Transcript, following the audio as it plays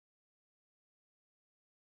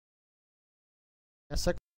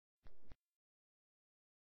second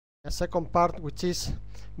part, which is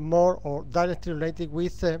more or directly related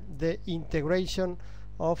with the integration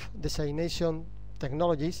of desalination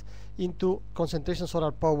technologies into concentration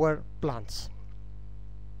solar power plants.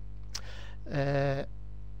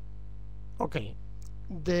 Okay,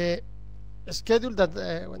 the schedule that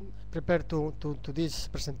when prepared to this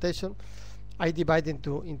presentation, I divide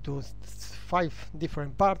into 5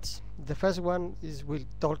 different parts. The first one is we'll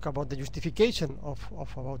talk about the justification of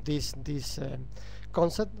about this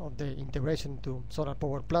concept of the integration to solar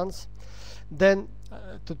power plants. Then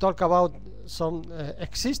to talk about some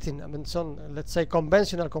existing, some, let's say,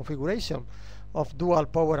 conventional configuration of dual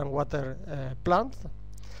power and water plants.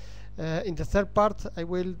 In the third part, I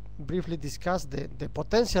will briefly discuss the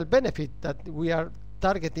potential benefit that we are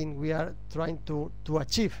targeting, we are trying to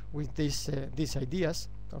achieve with these ideas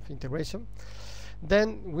of integration.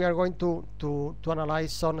 Then we are going to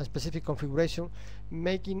analyze some specific configuration,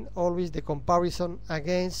 making always the comparison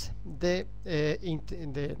against the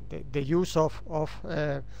use of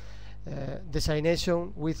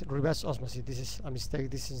desalination with reverse osmosis. This is a mistake.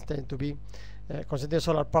 This is intended to be concentrated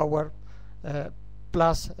solar power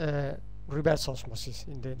plus reverse osmosis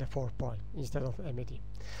in the fourth point instead of MET.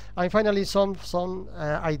 And finally, some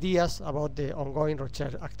ideas about the ongoing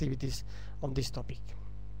research activities on this topic.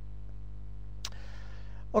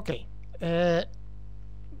 Okay,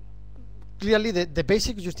 clearly the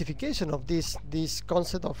basic justification of this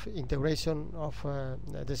concept of integration of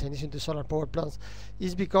desalination to solar power plants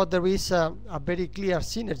is because there is a very clear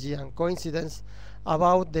synergy and coincidence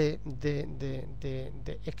about the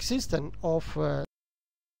existence of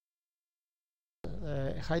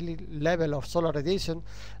high level of solar radiation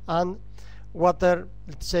and water,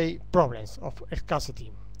 let's say, problems of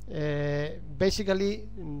scarcity. Basically,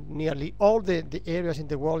 nearly all the areas in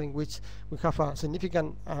the world in which we have a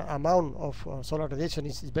significant amount of solar radiation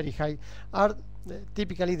is very high are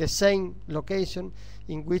typically the same location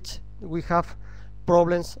in which we have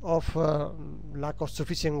problems of lack of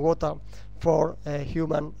sufficient water for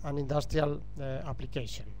human and industrial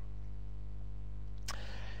application.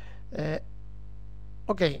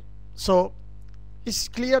 Okay, so it's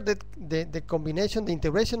clear that the combination, the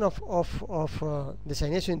integration of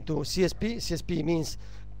desalination into CSP. CSP means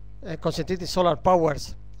concentrated solar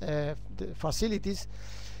powers facilities,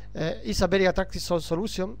 is a very attractive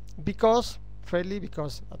solution because,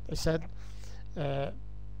 as I said,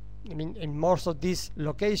 in most of these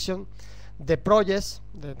locations, the projects,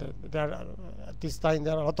 there are, at this time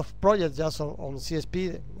there are a lot of projects just on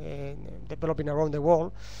CSP developing around the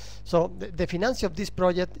world. So the financing of this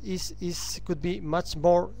project could be much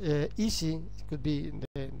more easy. It could be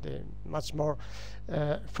much more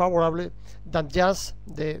favorable than just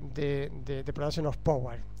the production of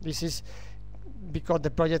power. This is because the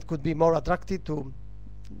project could be more attractive to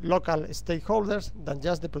local stakeholders than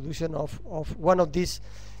just the production of one of these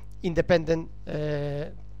independent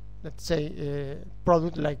let's say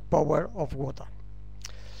product like power of water.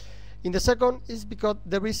 In the second is because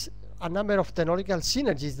there is a number of technological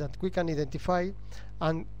synergies that we can identify,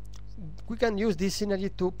 and we can use this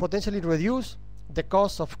synergy to potentially reduce the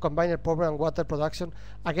cost of combined power and water production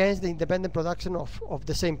against the independent production of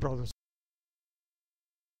the same products.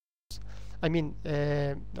 I mean,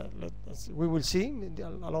 as we will see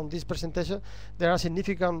along this presentation, there are a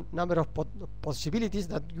significant number of possibilities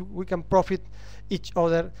that we can profit each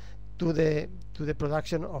other to the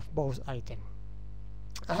production of both items.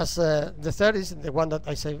 As the third is the one that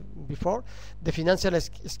I said before, the financial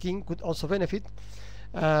scheme could also benefit.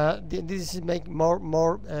 This is make more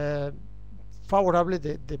favorable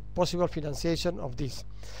the possible financiation of this.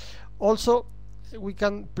 Also, we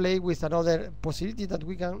can play with another possibility that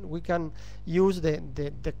we can use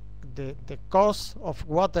the cost of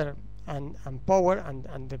water and power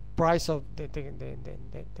and the price of the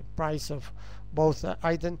price of both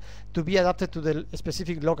items to be adapted to the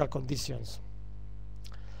specific local conditions.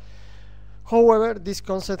 However, this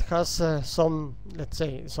concept has some, let's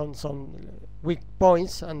say, some weak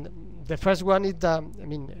points, and the first one is that, I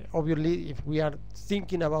mean, obviously, if we are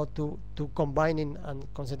thinking about to combining and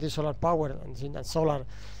concentrate solar power and solar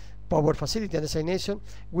power facility and desalination,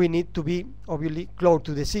 we need to be obviously close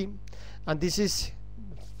to the sea, and this is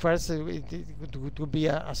first it would be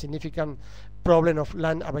a significant problem of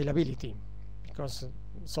land availability, because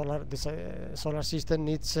solar system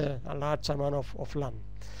needs a large amount of land.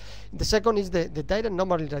 The second is the direct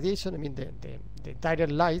normal radiation. I mean the direct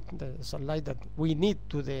light, the sunlight that we need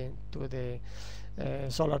to the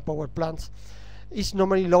solar power plants is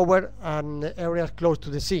normally lower in areas close to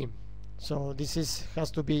the sea. So this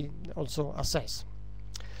has to be also assessed.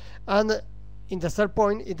 And in the third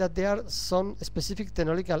point is that there are some specific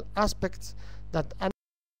technological aspects that are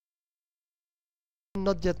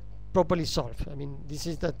not yet properly solved. I mean, this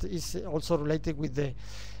is that is also related with the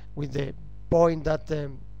point that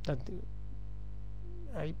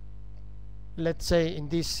let's say in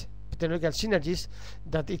these technological synergies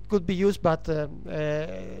that it could be used, but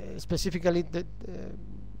specifically the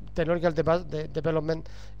technological development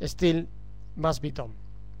still must be done.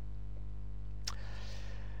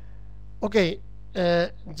 Okay,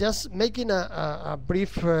 just making a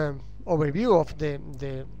brief overview of the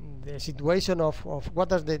situation of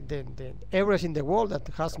what are the areas in the world that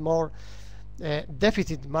has more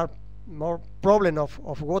deficit, more problem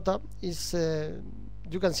of water is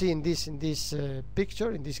you can see in this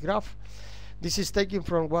picture, in this graph. This is taken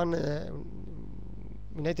from one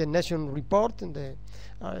United Nations report, and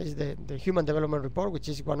is the Human Development Report, which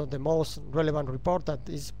is one of the most relevant reports that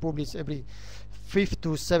is published every 5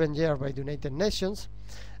 to 7 years by the United Nations.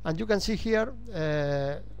 And you can see here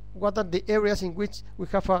what are the areas in which we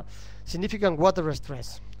have a significant water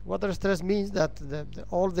stress. Water stress means that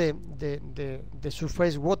all the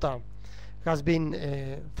surface water has been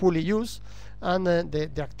fully used, and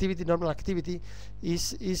the normal activity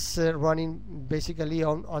is running basically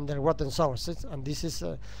on underwater sources, and this is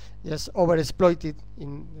just overexploited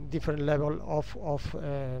in different level of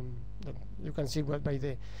you can see by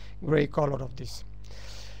the gray color of this.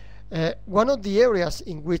 One of the areas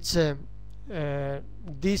in which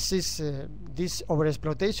this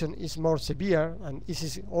overexploitation is more severe, and this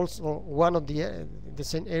is also one of the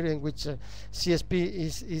same area in which CSP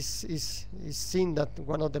is seen that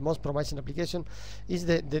one of the most promising application is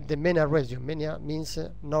the MENA region. MENA means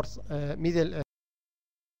Middle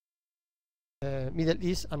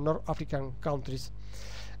East and North African countries.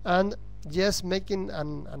 And just making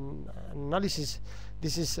an analysis,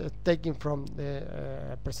 this is taken from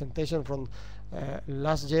the presentation from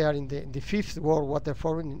last year in the 5th World Water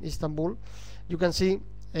Forum in Istanbul. You can see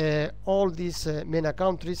all these MENA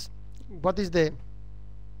countries. What is the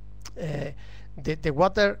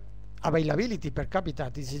water availability per capita?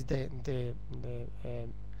 This is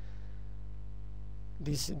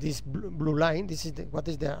this blue line. This is what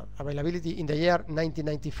is the availability in the year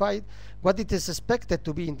 1995, what it is expected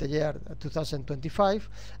to be in the year 2025,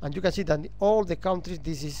 and you can see that in all the countries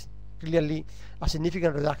this is clearly a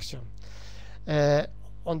significant reduction.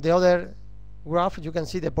 On the other graph you can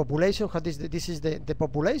see the population. This is the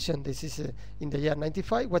population. This is in the year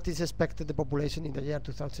 95, what is expected the population in the year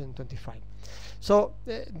 2025. So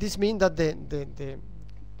this means that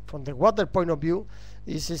from the water point of view,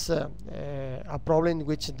 this is a problem in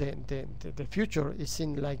which the future is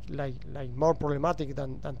seen like more problematic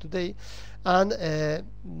than today, and a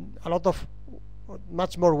lot of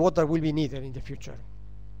much more water will be needed in the future.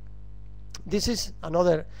 This is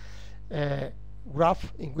another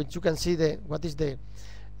graph in which you can see what is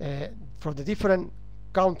for the different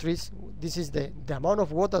countries. This is the amount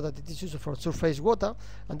of water that it is used for surface water,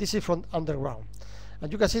 and this is from underground.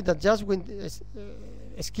 And you can see that just when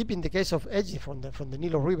skipping the case of Egypt from the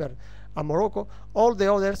Nilo River and Morocco, all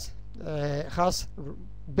the others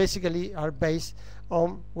basically are based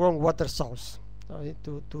on groundwater source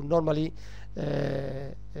to normally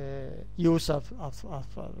use of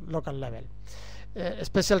local level.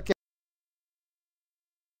 Special case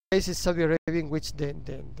is Saudi Arabia, in which the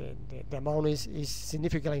amount is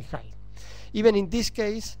significantly high. Even in this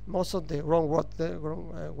case, most of the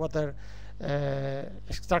groundwater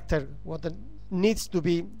extracted water needs to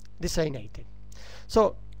be desalinated.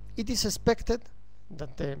 So it is expected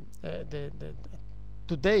that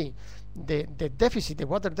today the deficit, the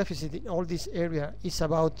water deficit in all this area is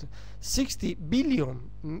about 60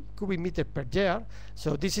 billion cubic meters per year.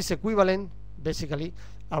 So this is equivalent basically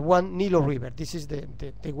a one Nilo River. This is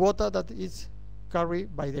the water that is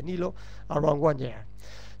carried by the Nilo around 1 year.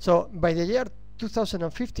 So by the year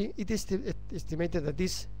 2050, it is estimated that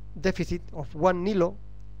this deficit of 1 Nilo,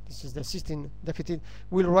 this is the existing deficit,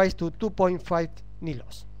 will rise to 2.5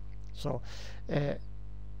 Nilos. So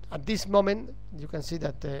at this moment you can see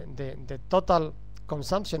that the total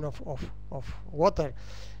consumption of water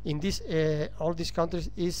in all these countries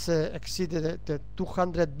is exceeded the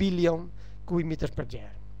 200 billion cubic meters per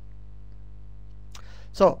year.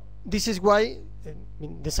 So this is why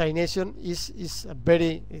desalination is a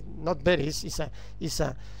very, not very, is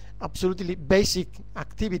a absolutely basic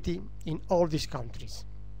activity in all these countries.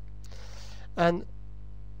 And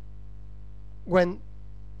when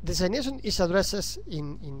desalination is addressed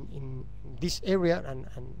in this area and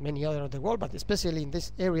many other of the world, but especially in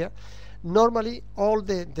this area, normally all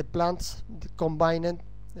the plants combined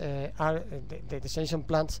the desalination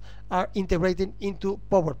plants are integrated into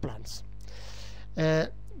power plants.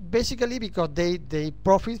 Basically because they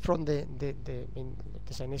profit from the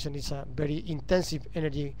desalination is a very intensive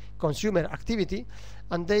energy consumer activity,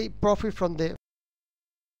 and they profit from the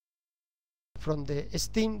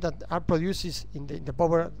steam that are produced in the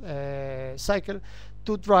power cycle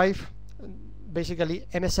to drive basically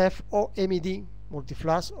MSF or MED,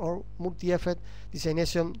 multi-flash or multi-effort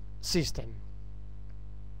desalination system.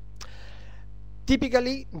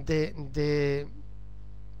 Typically, the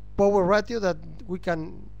power ratio that we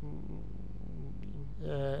can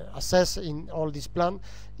assess in all this plan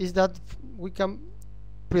is that we can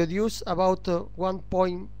produce about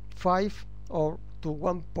 1.5 or to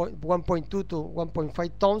 1.2 to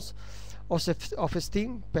 1.5 tons of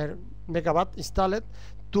steam per megawatt installed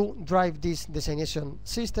to drive this desalination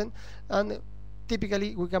system, and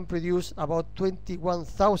typically we can produce about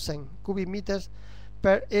 21,000 cubic meters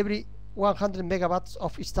per every 100 megawatts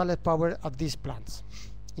of installed power at these plants.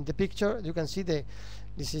 In the picture you can see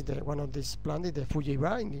this is one of these plants, the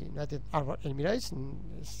Fujairah in the United Arab Emirates,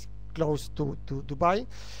 it's close to Dubai,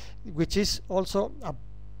 which is also a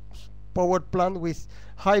power plant with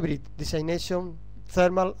hybrid desalination,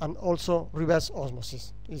 thermal and also reverse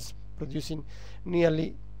osmosis. It's producing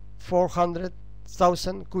nearly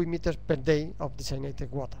 400,000 cubic meters per day of desalinated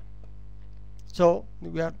water. So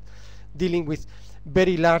we are dealing with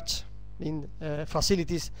very large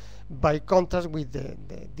facilities, by contrast with the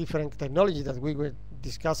different technologies that we were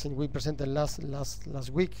discussing, we presented last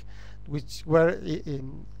week, which were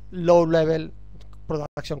in low level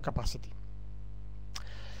production capacity.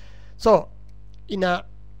 So in a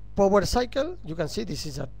power cycle, you can see this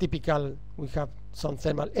is a typical, we have some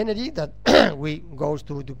thermal energy that we goes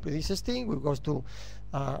to produce steam, we goes to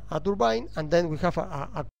a turbine, and then we have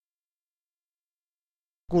a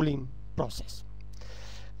cooling process.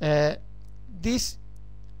 This,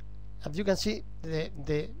 as you can see,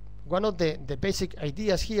 one of the basic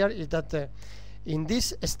ideas here is that in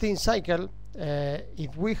this steam cycle,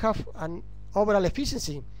 if we have an overall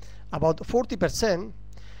efficiency about 40%,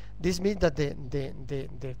 this means that this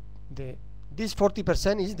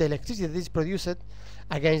 40% is the electricity that is produced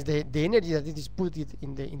against the energy that it is put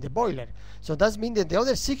in the boiler. So that means that the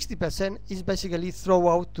other 60% is basically thrown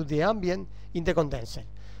out to the ambient in the condenser.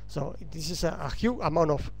 So this is a huge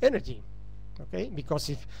amount of energy, okay? Because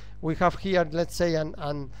if we have here, let's say,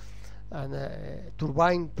 an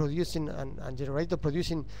turbine producing and generator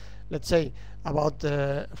producing, let's say, about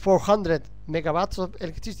 400 megawatts of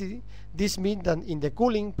electricity, this means that in the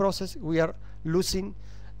cooling process we are losing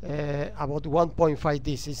about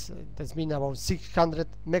 1.5. That means about 600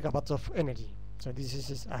 megawatts of energy. So this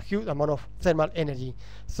is a huge amount of thermal energy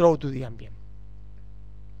thrown to the ambient.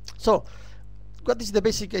 So what is the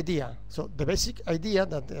basic idea? So the basic idea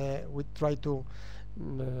that we try to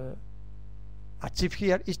achieve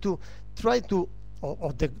here is to try to,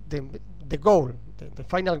 or the goal, the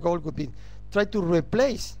final goal would be try to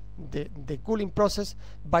replace the cooling process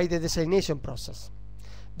by the desalination process,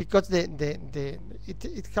 because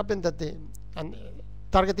it happened that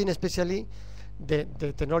targeting especially the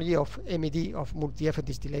technology of MED, of multi-effort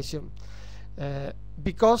distillation,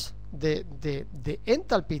 because the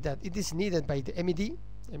enthalpy that it is needed by the MED,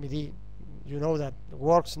 you know, that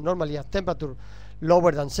works normally at temperature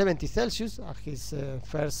lower than 70 Celsius at his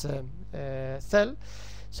first cell.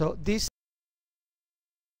 So this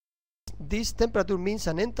temperature means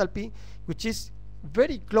an enthalpy which is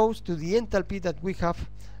very close to the enthalpy that we have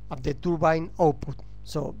at the turbine output.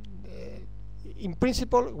 So in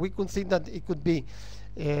principle we could think that it could be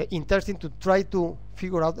interesting to try to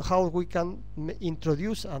figure out how we can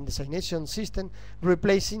introduce a desalination system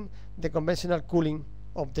replacing the conventional cooling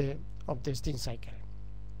of the steam cycle.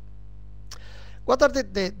 What are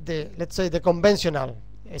let's say the conventional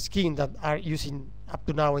schemes that are using up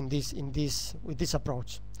to now with this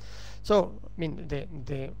approach? So I mean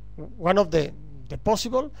the one of the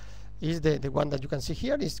possible is the one that you can see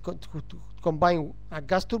here, is to combine a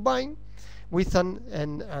gas turbine with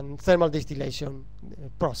an thermal distillation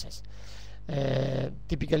process.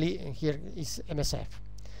 Typically here is MSF.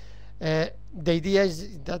 The idea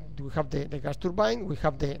is that we have the gas turbine, we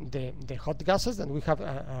have the hot gases, and we have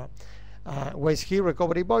a waste heat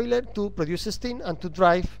recovery boiler to produce steam and to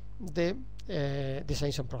drive the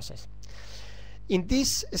desalination process. In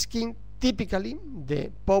this scheme, typically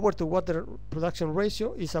the power to water production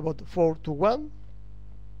ratio is about 4:1.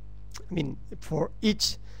 I mean, for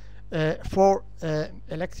each 4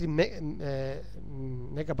 electric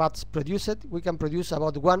megawatts produced, we can produce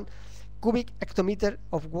about 1 cubic hectometer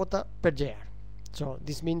of water per year. So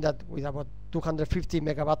this means that with about 250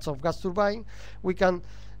 megawatts of gas turbine, we can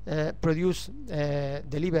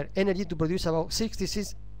deliver energy to produce about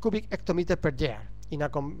 66 cubic hectometer per year in a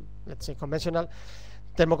let's say conventional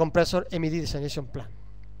thermocompressor MED desalination plant.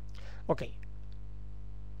 Okay,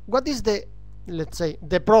 what is the, let's say,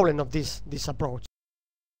 the problem of this approach?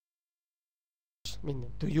 I mean,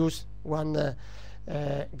 to use one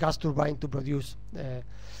gas turbine to produce.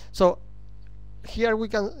 So here we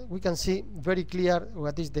can see very clear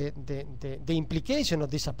what is the implication of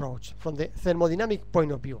this approach from the thermodynamic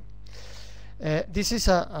point of view. This is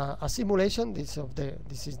a simulation. This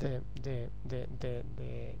is the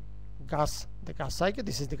gas cycle.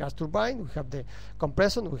 This is the gas turbine. We have the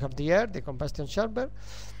compression. We have the air, the combustion chamber.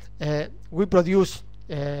 We produce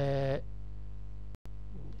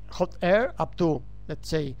hot air up to, let's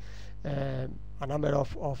say, a number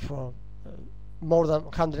of more than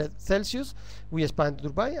 100 Celsius. We expand the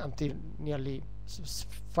turbine until nearly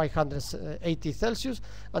 580 Celsius,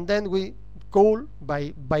 and then we cool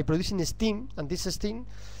by producing steam, and this steam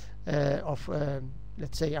of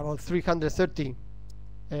let's say about 330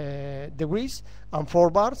 degrees and 4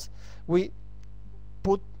 bars, we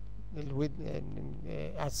put with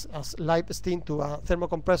as live steam to a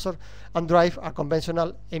thermocompressor and drive a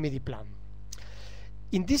conventional MED plant.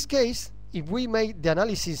 In this case, if we make the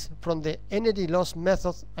analysis from the energy loss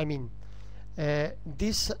method, I mean,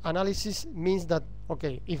 this analysis means that,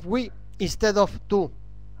 okay, if we, instead of to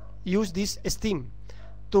use this steam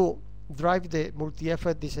to drive the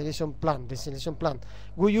multi-effort desalination plant,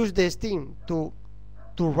 we use the steam to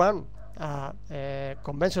run a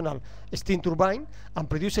conventional steam turbine and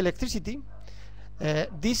produce electricity.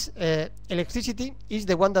 This electricity is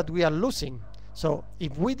the one that we are losing. So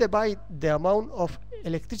if we divide the amount of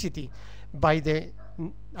electricity by the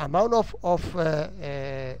amount of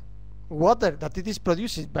water that it is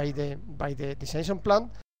produced by the desalination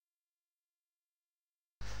plant,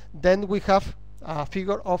 then we have a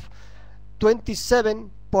figure of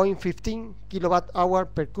 27.15 kilowatt-hour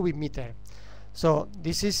per cubic meter. So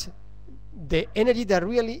this is the energy that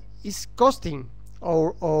really is costing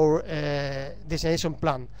our desalination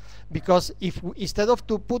plant, because if we, instead of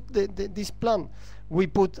to put this plant, we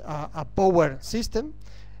put a power system,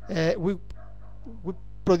 we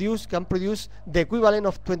can produce the equivalent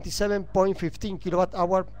of 27.15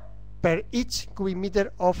 kilowatt-hour per each cubic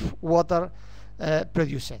meter of water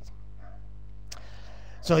produced.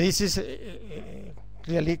 So this is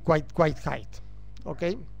clearly quite high.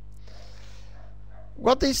 Okay.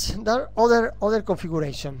 What is the other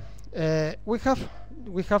configuration? We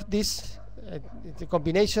have this the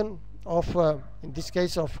combination of in this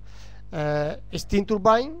case of steam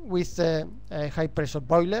turbine with a high pressure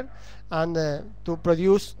boiler, and to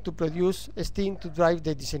produce steam to drive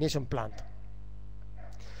the desalination plant.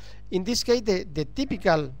 In this case, the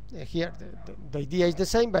typical here the idea is the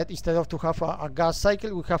same, but instead of to have a gas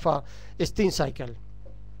cycle, we have a steam cycle.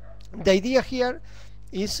 The idea here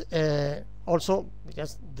is also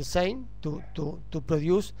just the same, to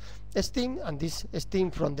produce steam, and this steam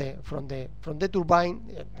from the turbine,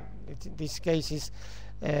 in this case is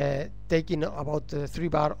taking about 3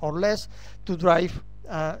 bar or less to drive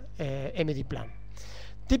a MED plant.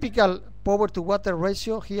 Typical power to water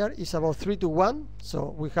ratio here is about 3:1,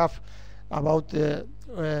 so we have about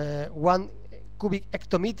 1 cubic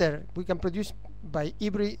hectometer we can produce by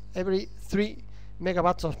every 3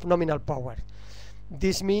 megawatts of nominal power.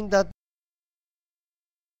 This means that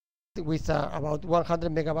with about 100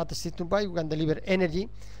 megawatt steam turbine, we can deliver energy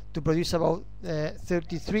to produce about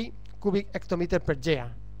 33 cubic hectometer per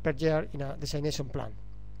year in a desalination plant.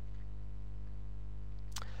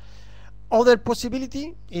 Other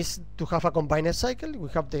possibility is to have a combined cycle. We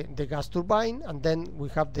have the gas turbine, and then we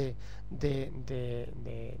have the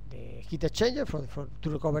heat exchanger to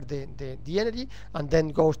recover the energy, and then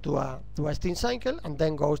goes to a steam cycle, and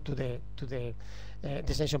then goes to the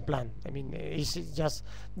desalination plant. I mean, it's just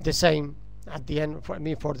the same at the end. For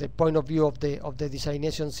me, for the point of view of the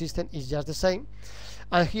desalination system, is just the same.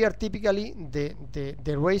 And here typically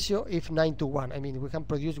the ratio is 9:1. I mean, we can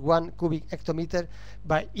produce 1 cubic hectometer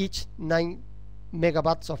by each 9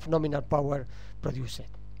 megawatts of nominal power produced.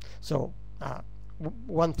 So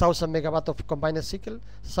 1000 megawatt of combined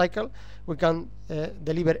cycle, we can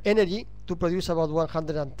deliver energy to produce about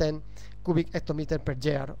 110 cubic hectometer per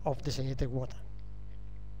year of desalinated water.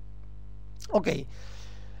 Okay,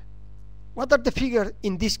 what are the figures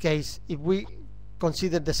in this case if we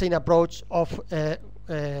consider the same approach of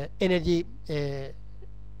energy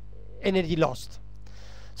lost?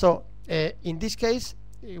 So in this case,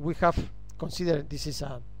 we have considered this is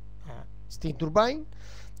a steam turbine,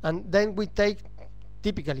 and then we take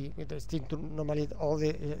typically with the steam normally all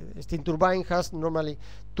the steam turbine has normally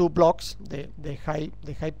two blocks, the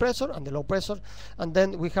high pressure and the low pressure, and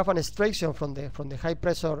then we have an extraction from the high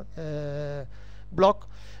pressure block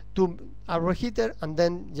to a reheater, and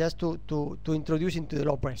then just to introduce into the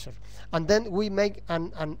low pressure, and then we make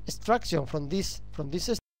an extraction from this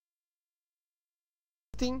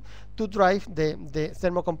steam to drive the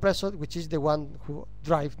thermocompressor, which is the one who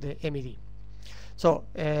drive the MED. So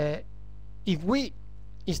if we,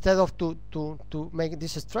 instead of to make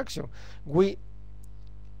this extraction, we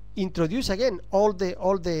introduce again all the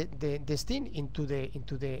steam into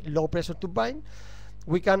the low pressure turbine,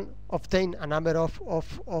 we can obtain a number of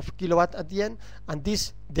kilowatt at the end, and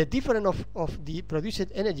the difference of the produced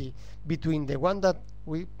energy between the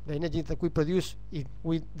energy that we produce if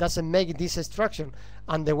we doesn't make this extraction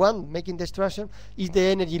and the one making the extraction is the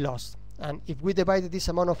energy lost. And if we divide this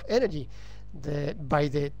amount of energy by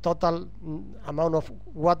the total amount of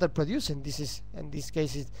water produced, and this is in this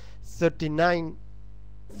case is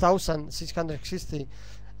 39,660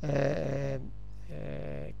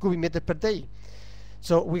 cubic meters per day.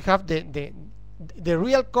 So we have the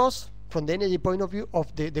real cost from the energy point of view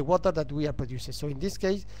of the water that we are producing. So in this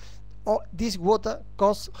case, this water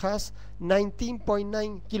cost has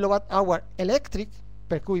 19.9 kilowatt hour electric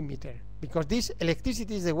per cubic meter, because this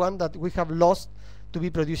electricity is the one that we have lost to be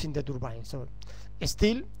produced in the turbine. So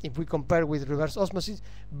still, if we compare with reverse osmosis,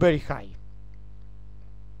 very high.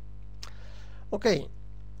 Okay,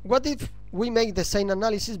 what if we make the same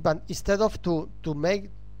analysis, but instead of to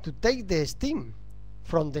take the steam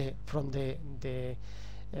from the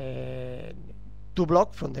two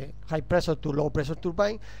block, from the high pressure to low pressure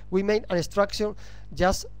turbine, we made an extraction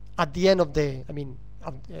just at the end of the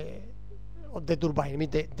of the turbine. I mean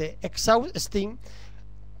the exhaust steam,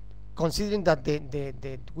 considering that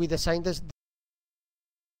we designed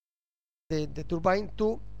the turbine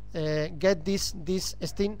to get this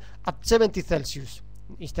steam at 70 Celsius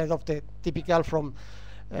instead of the typical from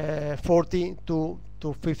 40 to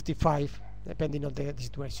 55, depending on the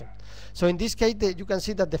situation. So in this case, you can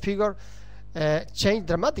see that the figure changed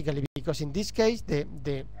dramatically, because in this case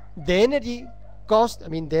the energy cost, I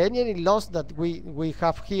mean the energy loss that we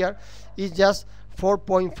have here is just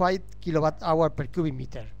 4.5 kilowatt hour per cubic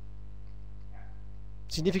meter,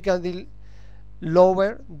 significantly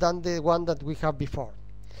lower than the one that we have before.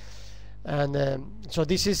 And so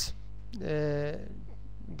this is the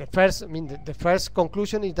first, I mean the first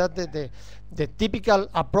conclusion is that the typical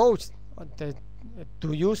approach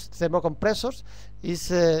to use thermocompressors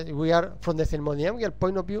is we are from the thermodynamical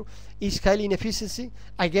point of view is highly inefficiency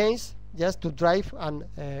against just to drive an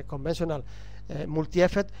conventional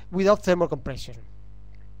multi-effect without thermocompression.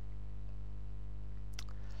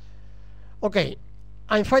 Okay,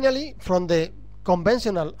 and finally, from the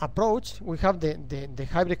conventional approach, we have the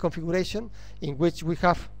hybrid configuration, in which we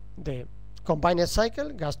have the combined cycle,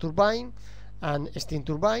 gas turbine and steam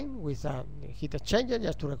turbine with a heat exchanger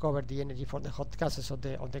just to recover the energy for the hot gases of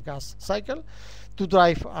the gas cycle, to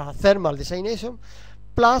drive a thermal desalination,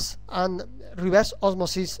 plus an reverse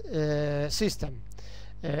osmosis system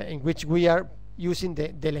in which we are using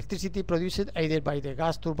the electricity produced either by the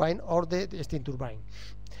gas turbine or the steam turbine.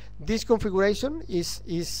 This configuration is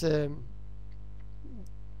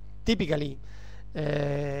typically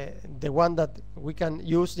the one that we can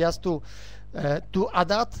use just to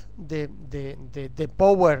adapt the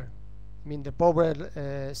power, I mean the power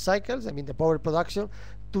cycles, I mean the power production,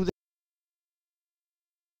 to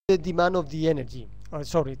the demand of the energy, or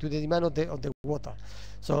sorry, to the demand of the water.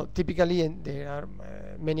 So typically there are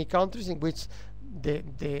many countries in which the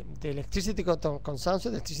electricity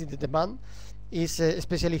consumption, electricity demand is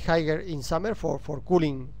especially higher in summer for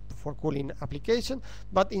cooling application,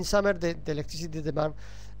 but in summer the electricity demand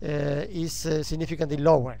is significantly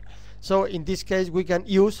lower. So in this case we can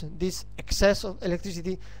use this excess of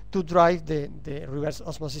electricity to drive the reverse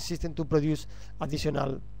osmosis system to produce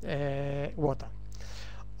additional water.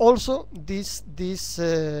 Also, this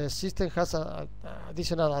system has an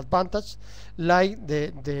additional advantage, like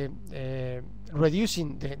the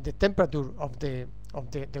reducing the temperature of the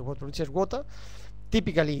produced water.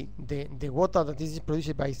 Typically, the water that is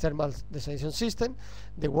produced by thermal desalination system,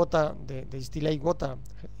 the distillate water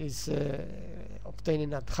is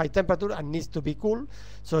obtained at high temperature and needs to be cool.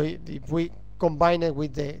 So if we combine it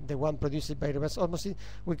with the one produced by reverse osmosis,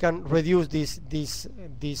 we can reduce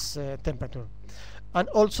this temperature. And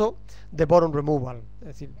also the boron removal.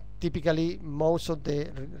 Typically, most of the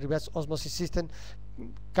reverse osmosis system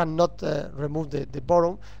cannot remove the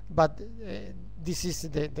boron, but this is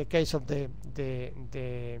the case of the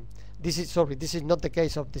This is not the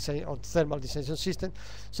case of thermal desalination system.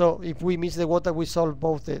 So if we mix the water, we solve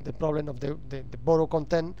both the problem of the boro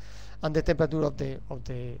content and the temperature of the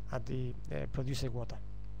produced water.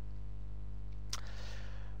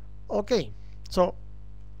 Okay, so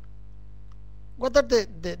what are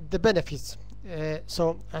the benefits?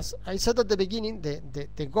 So as I said at the beginning,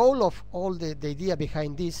 the goal of all the idea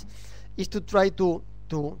behind this is to try to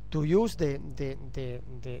use the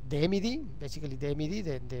MED, basically the MED,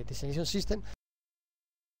 the desalination system,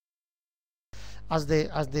 as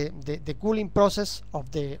the cooling process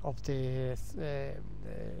of the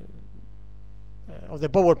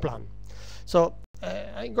power plant. So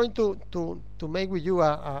I'm going to make with you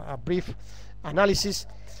a brief analysis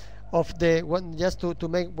of the one, just to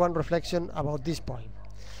make one reflection about this point.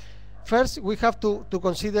 First, we have to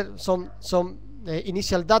consider some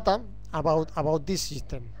initial data about this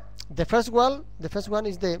system. The first one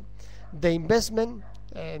is the investment,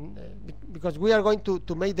 and because we are going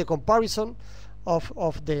to make the comparison of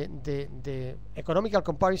the economical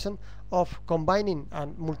comparison of combining a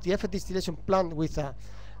multi-effect distillation plant with a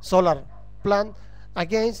solar plant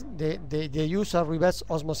against the use of reverse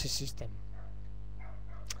osmosis system.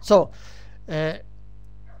 So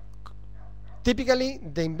typically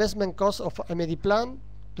the investment cost of MED plant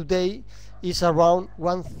today is around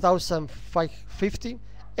 1,550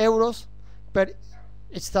 euros per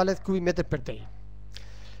installed cubic meter per day.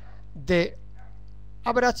 The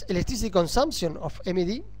average electricity consumption of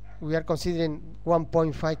MED, we are considering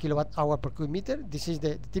 1.5 kilowatt hour per cubic meter. This is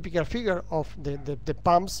the typical figure of the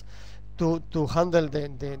pumps to handle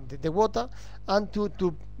the water and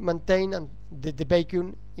to maintain the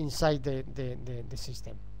vacuum inside the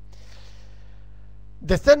system.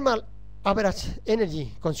 The thermal average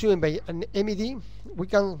energy consumed by an MED, we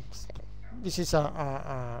can, this is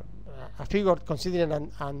a figure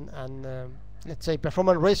considering an let's say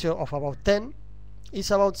performance ratio of about 10,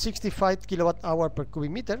 is about 65 kilowatt hour per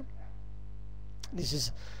cubic meter. This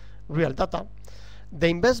is real data. The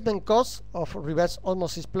investment cost of reverse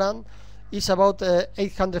osmosis plant is about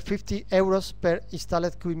 850 euros per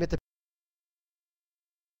installed cubic meter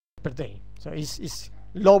per day. So it's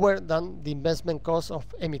lower than the investment cost of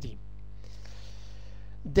MED.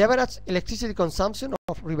 The average electricity consumption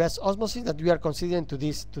of reverse osmosis that we are considering to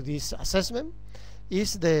this assessment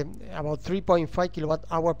is about 3.5 kilowatt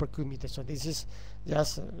hour per cubic meter. So this is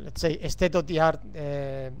just let's say a state-of-the-art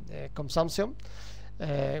consumption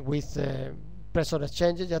with pressure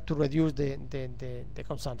exchanges, just to reduce the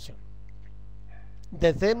consumption.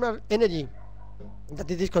 The thermal energy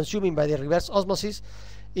that it is consuming by the reverse osmosis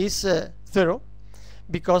is zero,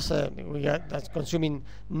 because we are consuming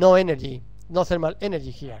no energy, no thermal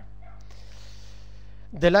energy here.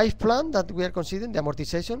 The life plan that we are considering, the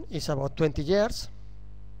amortization, is about 20 years,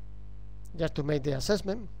 just to make the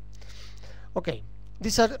assessment. Okay,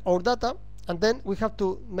 these are our data, and then we have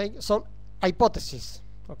to make some hypotheses.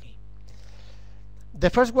 Okay, the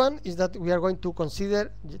first one is that we are going to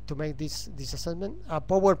consider, to make this assessment, a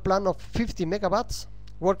power plant of 50 megawatts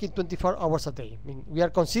working 24 hours a day. I mean, we are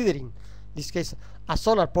considering, in this case, a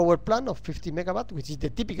solar power plant of 50 megawatts, which is the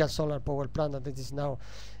typical solar power plant that is now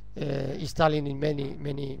installing in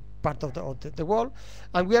many parts of the world,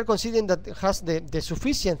 and we are considering that it has the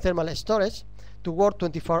sufficient thermal storage to work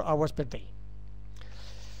 24 hours per day.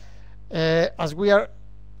 As we are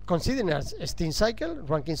considering as a steam cycle,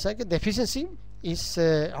 Rankine cycle, the efficiency is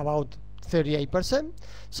about 38%.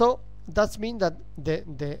 So that means that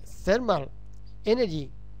the thermal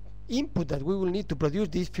energy input that we will need to produce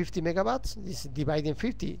these 50 megawatts, this dividing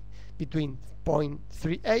 50 between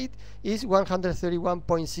 0.38, is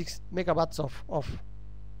 131.6 megawatts of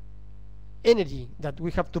energy that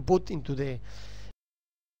we have to put into the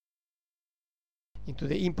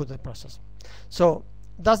input of the process. So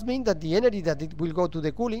that means that the energy that it will go to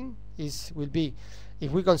the cooling will be,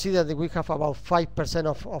 if we consider that we have about 5%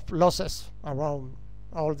 of losses around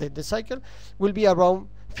all the cycle, will be around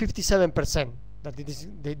 57%. That it is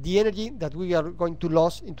the energy that we are going to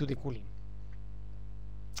lose into the cooling.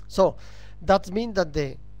 So that means that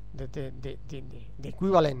the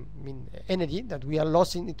equivalent energy that we are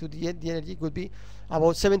losing into the energy could be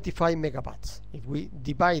about 75 megawatts. If we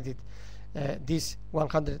divided this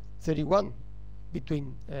 131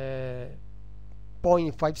 between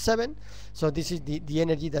 0.57, so this is the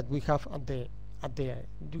energy that we have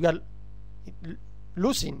we are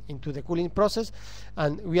losing into the cooling process,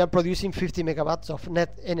 and we are producing 50 megawatts of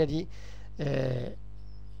net energy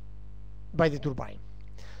by the turbine.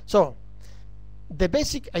 So the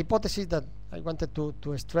basic hypothesis that I wanted to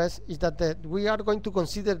stress is that we are going to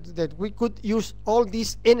consider that we could use all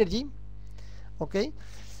this energy, okay,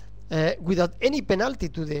 without any penalty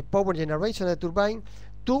to the power generation of the turbine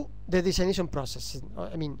to the desalination process.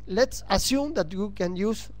 I mean, let's assume that you can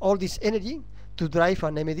use all this energy to drive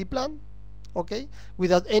an MED plant, okay,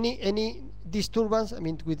 without any disturbance, I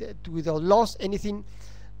mean, without loss anything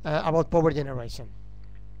about power generation.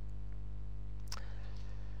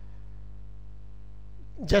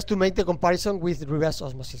 Just to make the comparison with reverse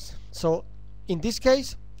osmosis. So in this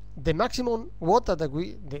case, the maximum water that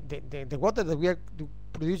the water that we are to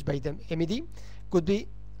produce by the MED could be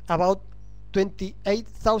about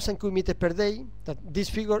 28,000 cubic meters per day. That this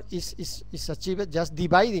figure is achieved just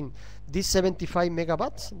dividing these 75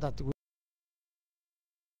 megawatts that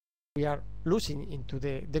we are losing into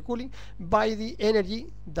the cooling by the energy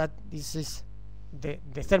that this is the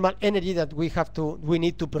thermal energy that we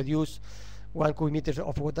need to produce 1 cubic meter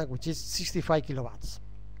of water, which is 65 kilowatts.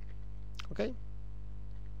 Okay.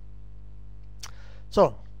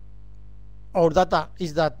 So our data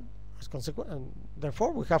is that as consequence, and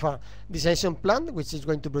therefore we have a desalination plant which is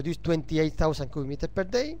going to produce 28,000 cubic meters per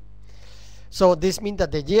day. So this means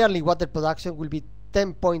that the yearly water production will be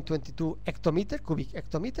 10.22 cubic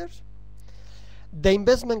hectometers. The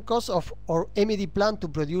investment cost of our MED plant to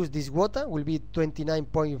produce this water will be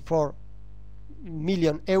 29.4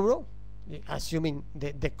 million euro, assuming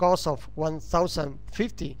the cost of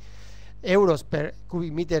 1,050 euros per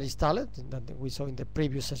cubic meter installed that we saw in the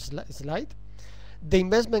previous slide. The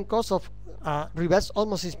investment cost of a reverse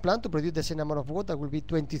osmosis plant to produce the same amount of water will be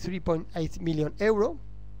 23.8 million euro.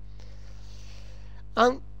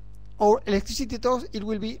 And our electricity cost, it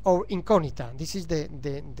will be our incognita. This is the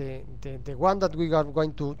one that we are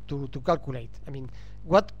going to calculate. I mean,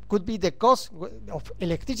 what could be the cost of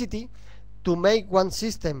electricity to make one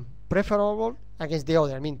system preferable against the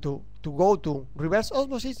other? I mean, to go to reverse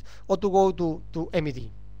osmosis or to go to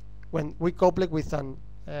MED when we couple it with an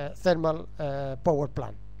thermal power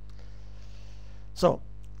plant. So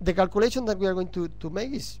the calculation that we are going to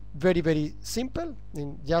make is very simple.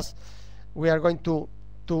 Just we are going to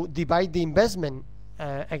divide the investment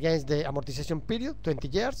against the amortization period, 20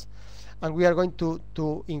 years, and we are going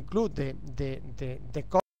to include the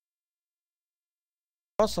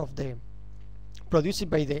cost of the produced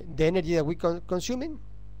by the energy that we consuming,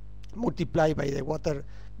 multiplied by the water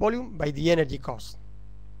volume by the energy cost.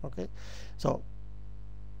 Okay, so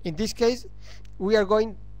in this case we are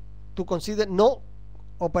going to consider no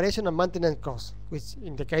operation and maintenance costs, which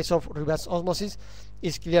in the case of reverse osmosis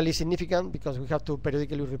is clearly significant because we have to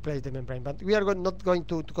periodically replace the membrane. But we are not going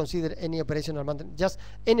to consider any operation or maintenance, just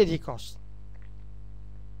energy costs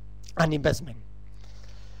and investment.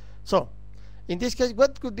 So in this case,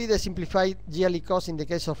 what could be the simplified yearly cost in the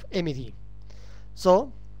case of MED?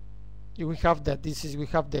 So we have that we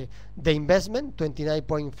have the investment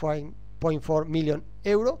 29.4 million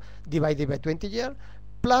euro divided by 20 years,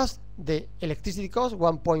 plus the electricity cost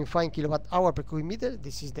 1.5 kilowatt hour per cubic meter.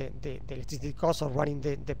 This is the electricity cost of running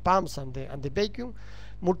the pumps and the vacuum,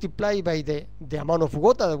 multiplied by the amount of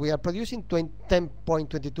water that we are producing,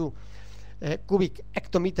 10.22 cubic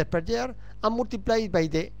hectometer per year, and multiplied by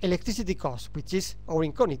the electricity cost, which is our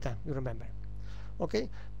incognita, you remember. Okay,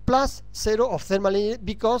 plus 0 of thermal energy,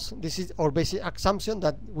 because this is our basic assumption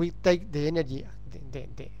that we take the energy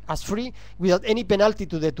as free without any penalty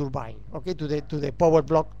to the turbine, okay, to the power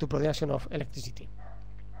block to production of electricity.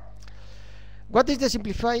 What is the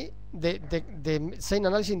simplify the same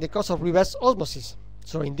analysis in the cost of reverse osmosis?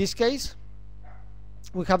 So in this case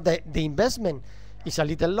we have the investment is a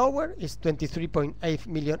little lower, it's 23.8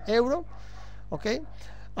 million euro, okay,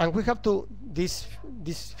 and we have to this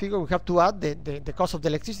figure we have to add the cost of the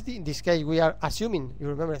electricity. In this case we are assuming, you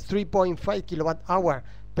remember, 3.5 kilowatt hour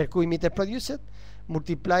per cubic meter produced,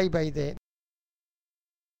 multiplied by the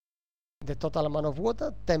total amount of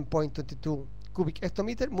water, 10.22 cubic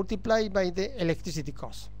hectometer, multiplied by the electricity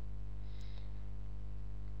cost.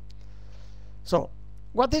 So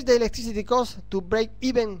what is the electricity cost to break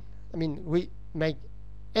even? I mean, we make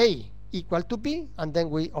A equal to B, and then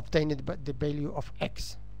we obtain it by the value of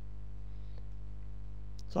X.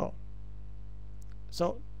 So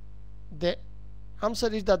the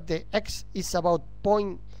answer is that the X is about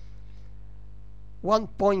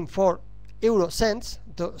 1.4 euro cents.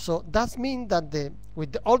 So that means that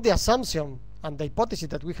with all the assumption and the hypothesis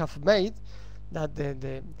that we have made, that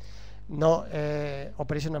the no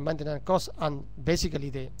operation and maintenance costs, and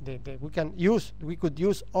basically we could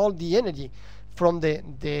use all the energy from the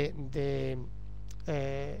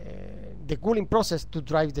cooling process to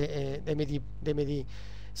drive the MED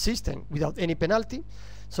system without any penalty.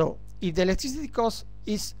 So if the electricity cost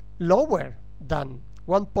is lower than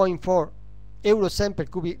 1.4 euro cent per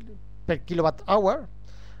kilowatt hour,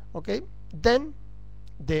 okay, then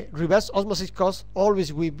the reverse osmosis cost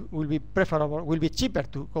always will be preferable, will be cheaper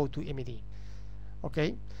to go to MED.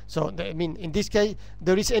 Okay, so I mean, in this case,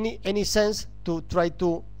 there is any sense to try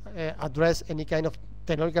to address any kind of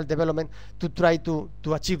technological development to try to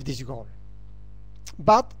achieve this goal.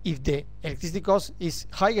 But if the electricity cost is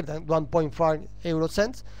higher than 1.5 euro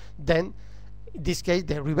cents, then in this case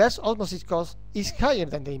the reverse osmosis cost is higher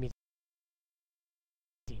than the MED.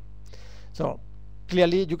 So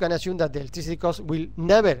clearly you can assume that the electricity cost will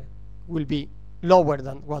never be lower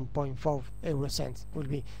than 1.4 euro cents, will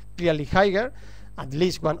be clearly higher, at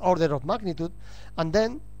least one order of magnitude, and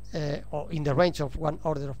then or in the range of one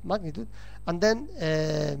order of magnitude, and then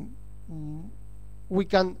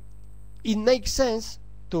it makes sense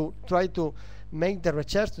to try to make the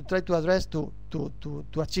research, to try to address, to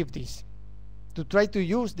achieve this, to try to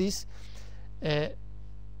use this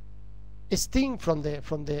steam from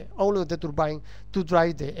the oil of the turbine to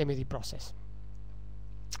drive the MED process.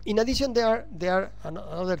 In addition, there are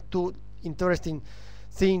another two interesting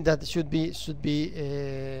things that should be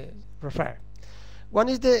referred. One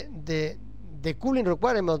is the cooling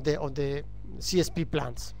requirement of the CSP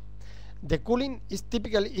plants. The cooling is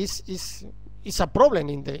typically is a problem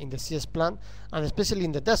in the CS plant, and especially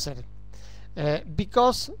in the desert,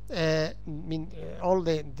 because all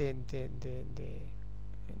the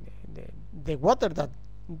water that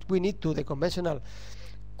we need to the conventional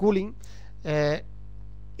cooling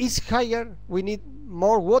is higher. We need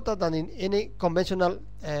more water than in any conventional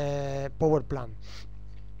power plant.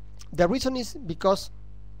 The reason is because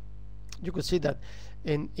you could see that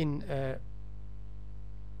in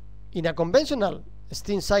a conventional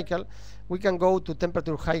steam cycle we can go to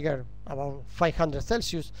temperature higher, about 500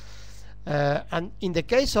 Celsius, and in the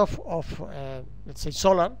case of let's say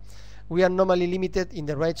solar, we are normally limited in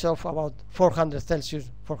the range of about 400 Celsius,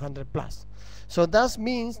 400 plus. So that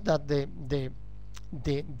means that the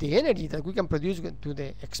energy that we can produce to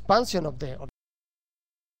the expansion of the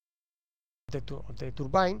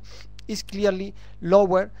turbine is clearly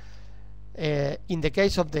lower in the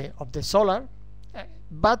case of the solar,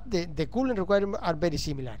 but the cooling requirements are very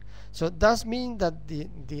similar. So that means that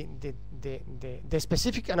the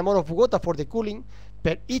specific amount of water for the cooling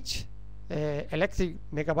per each electric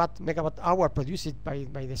megawatt hour produced by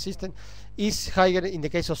the system is higher in the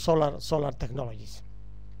case of solar technologies.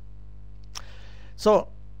 So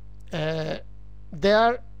there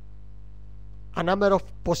are a number of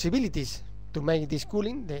possibilities to make this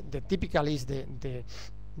cooling. The typical is the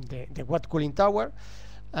wet cooling tower,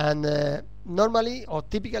 and normally or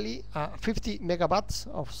typically 50 megawatts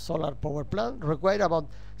of solar power plant require about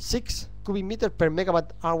 6 cubic meters per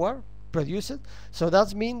megawatt hour produced. So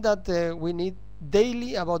that means that we need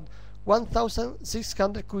daily about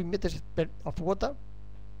 1,600 cubic meters of water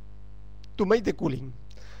to make the cooling.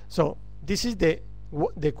 So this is the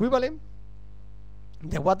equivalent,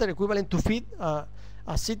 the water equivalent to feed a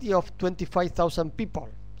city of 25,000 people.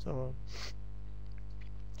 So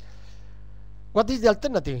what is the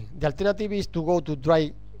alternative? The alternative is to go to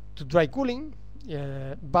dry cooling,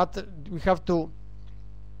 but we have to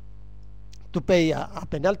pay a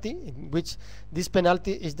penalty, in which this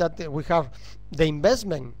penalty is that we have the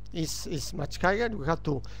investment is much higher. We have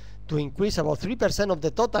to increase about 3% of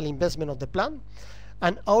the total investment of the plant,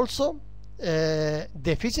 and also the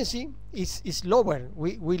efficiency is lower.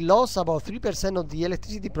 We lost about 3% of the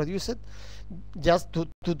electricity produced just to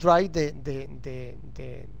drive the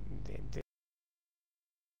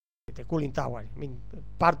cooling tower. I mean,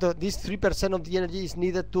 part of this 3% of the energy is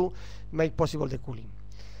needed to make possible the cooling.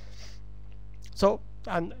 So,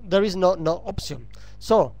 and there is no option.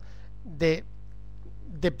 So the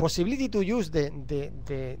possibility to use the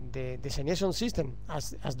desalination system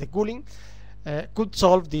as the cooling could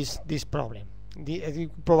solve this problem. It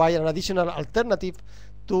provide an additional alternative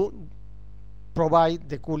to provide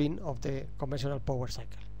the cooling of the conventional power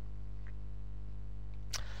cycle.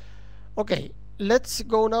 Okay, let's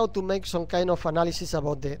go now to make some kind of analysis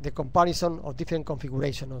about the comparison of different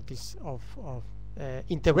configuration of this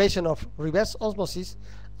integration of reverse osmosis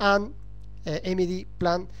and MED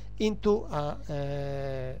plant into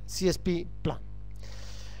a CSP plant.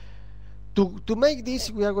 To make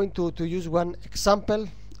this, we are going to use one example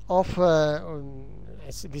of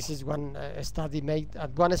this is one study made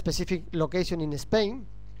at one specific location in Spain.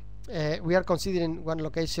 We are considering one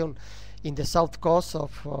location in the south coast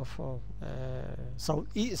of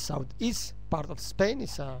southeast part of Spain.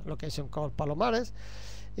 It's a location called Palomares,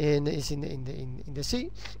 and it's in the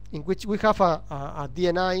sea, in which we have a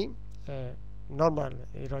DNI normal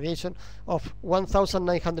irradiation of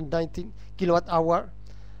 1,919 kilowatt hour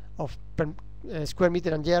of per square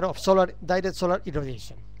meter and year of direct solar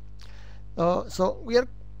irradiation. So we are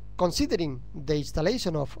considering the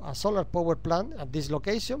installation of a solar power plant at this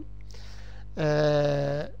location,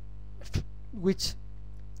 which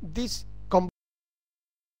this combined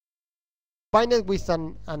with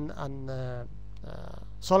an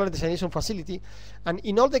solar desalination facility, and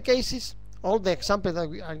in all the cases, all the examples that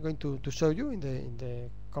we are going to show you in the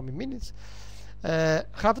coming minutes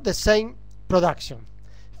have the same production: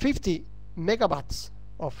 50 megawatts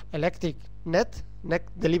of electric net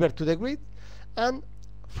delivered to the grid, and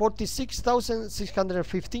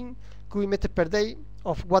 46,615 cubic meters per day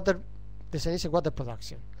of water desalination water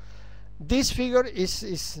production. This figure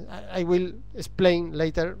is I will explain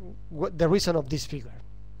later the reason of this figure.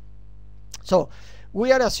 So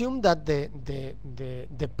we are assumed that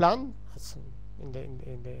the plant, in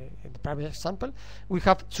the previous example, we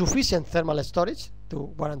have sufficient thermal storage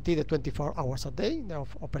to guarantee the 24 hours a day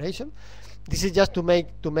of operation. This is just to make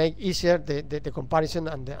easier the comparison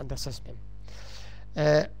and the assessment.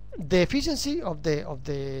 The efficiency of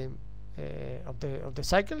the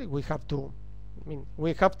cycle, we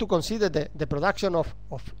have to consider the production of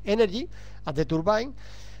energy at the turbine,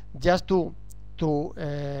 just to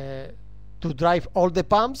drive all the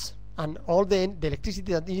pumps and all the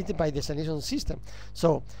electricity that is needed by the desalination system.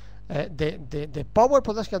 So the power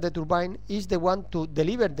production of the turbine is the one to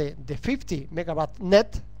deliver the 50 megawatt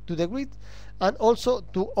net to the grid, and also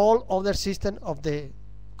to all other systems of the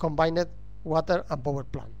combined water and power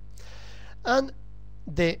plant. And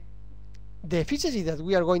the efficiency that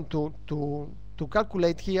we are going to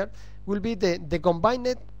calculate here will be the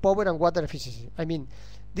combined power and water efficiency. I mean,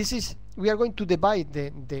 this is, we are going to divide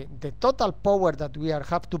the total power that we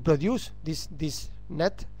have to produce this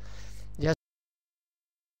net, just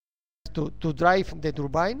to drive the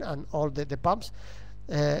turbine and all the pumps,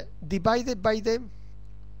 divided by the,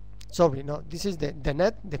 sorry, no, this is the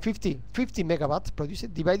net, the 50 megawatts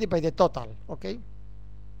produced divided by the total, okay,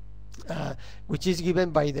 which is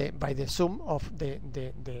given by the sum of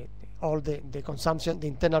all the consumption, the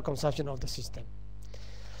internal consumption of the system.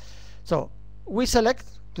 So we select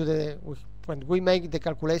when we make the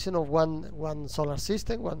calculation of one solar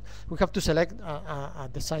system, we have to select a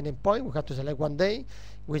designing point. We have to select one day,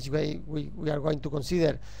 which we are going to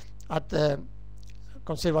consider at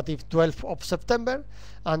conservative 12th of September,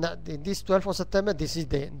 and in this 12th of September, this is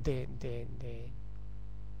the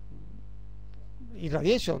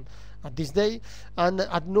irradiation at this day, and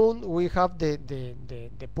at noon we have the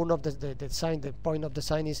point of the sign. The point of the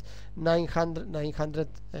sign is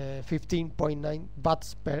 915.9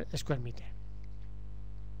 watts per square meter.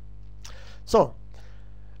 So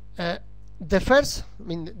the first,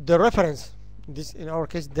 the reference, this in our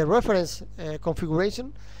case, the reference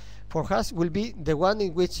configuration for us will be the one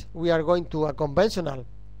in which we are going to a conventional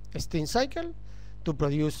steam cycle to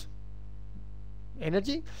produce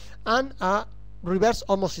energy, and a reverse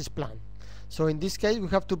osmosis plant. So in this case, we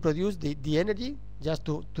have to produce the energy just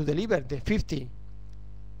to deliver the 50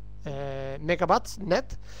 megawatts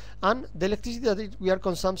net, and the electricity that we are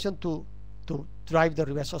consumption to drive the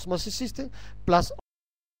reverse osmosis system, plus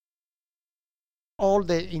all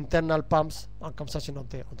the internal pumps and consumption of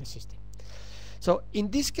the system. So in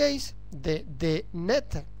this case, the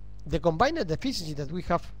combined efficiency that we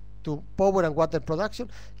have to power and water production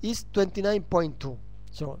is 29.2.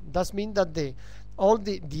 So that means that all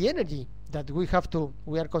the energy that we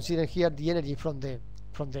are considering here, the energy from the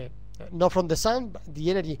not from the sun, but the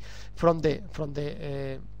energy from the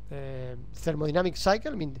thermodynamic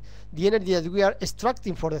cycle, the energy that we are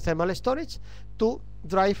extracting for the thermal storage to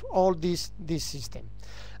drive all this system.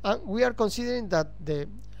 And we are considering that the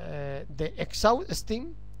exhaust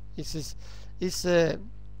steam is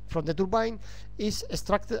from the turbine is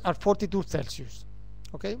extracted at 42 Celsius.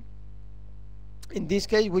 Okay. In this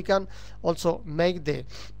case, we can also make the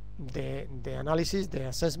analysis, the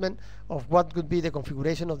assessment of what could be the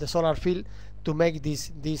configuration of the solar field to make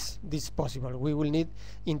this possible. We will need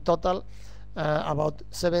in total about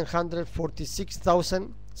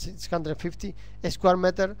 746,650 square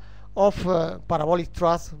meter of parabolic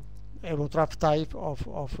trough, Eurotrough type of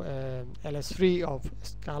LS3, of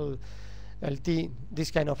SCAL LT,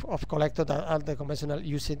 this kind of collector that are the conventional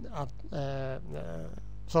used at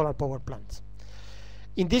solar power plants.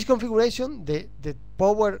 In this configuration, the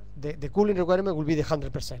cooling requirement will be the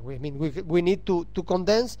 100%. We need to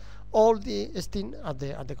condense all the steam at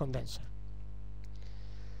the condenser.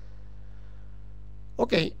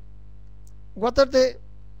 Okay, what are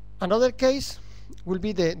another case will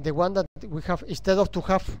be the one that we have, instead of to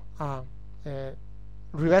have a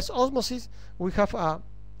reverse osmosis, we have a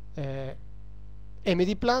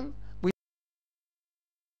MED plant with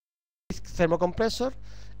thermocompressor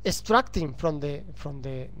extracting from the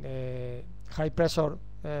high pressure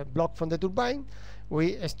block from the turbine.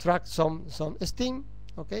 We extract some steam.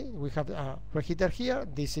 Okay, we have a reheater here.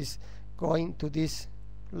 This is going to this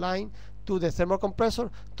line to the thermocompressor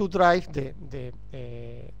to drive the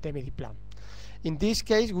MED plant. In this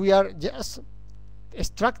case, we are just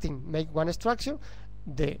extracting, make one extraction.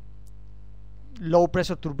 The low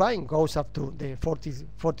pressure turbine goes up to the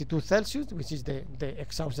 42 Celsius, which is the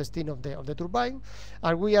exhaust steam of the turbine,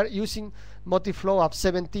 and we are using multi-flow of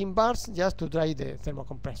 17 bars just to drive the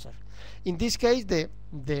thermocompressor. In this case, the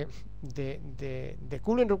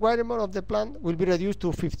cooling requirement of the plant will be reduced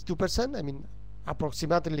to 52%. I mean,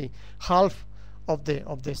 approximately half of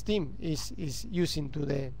the steam is used into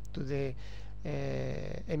the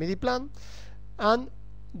MED plant, and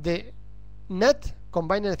the net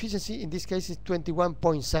combined efficiency in this case is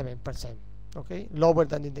 21.7%. Okay, lower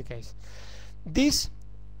than in the case. This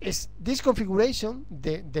configuration,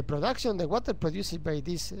 the production, the water produced by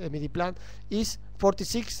this MED plant is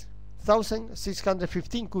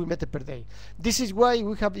 46,615 cubic meters per day. This is why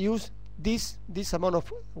we have used this amount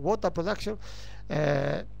of water production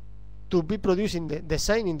to be produced in the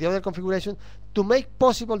same in the other configuration to make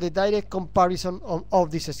possible the direct comparison of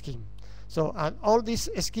this scheme. So, and all these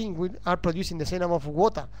schemes are producing the same amount of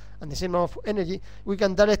water and the same amount of energy. We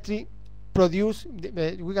can directly produce,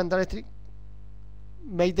 we can directly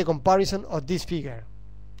make the comparison of this figure.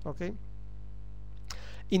 Okay.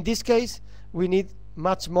 In this case, we need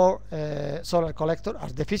much more solar collector.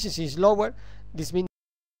 As the efficiency is lower, this means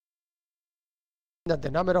that the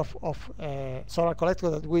number of solar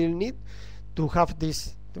collectors that we will need to have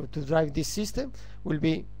this to drive this system will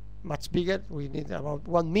be much bigger. We need about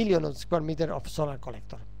 1 million square meters of solar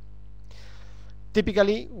collector.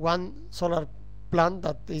 Typically, one solar plant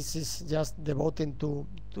that is just devoted to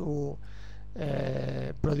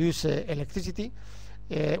produce electricity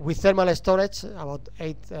with thermal storage, about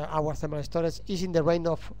 8-hour thermal storage, is in the range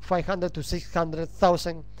of 500 to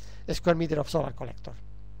 600,000 square meters of solar collector.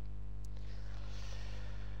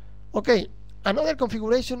 Okay, another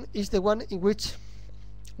configuration is the one in which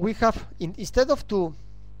we have, instead of to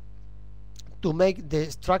make the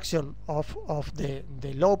extraction of the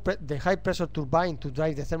high pressure turbine to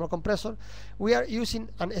drive the thermocompressor, we are using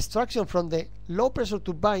an extraction from the low pressure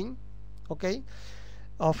turbine, okay,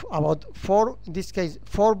 of about in this case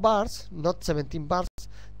 4 bars, not 17 bars,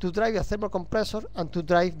 to drive a thermocompressor and to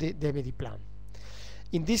drive the MED plant.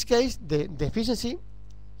 In this case, the efficiency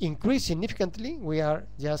increased significantly. We are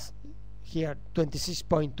just here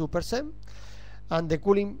 26.2%, and the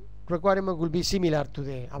cooling requirement will be similar to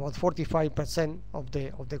the about 45% of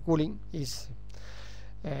the cooling is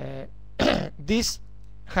this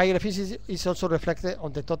higher efficiency is also reflected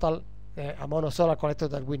on the total amount of solar collector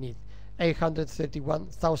that we need,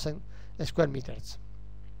 831,000 square meters.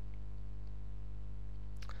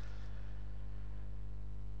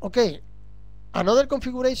 Okay, another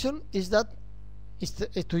configuration is that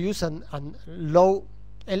to use an low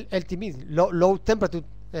LTM, low temperature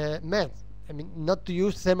MED. I mean, not to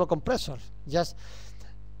use thermocompressors, just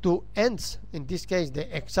to end, in this case,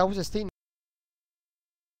 the exhaust steam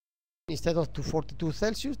instead of to 42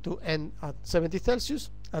 Celsius, to end at 70 Celsius,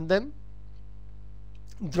 and then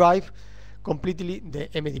drive completely the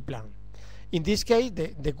MED plant. In this case,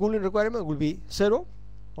 the cooling requirement will be 0,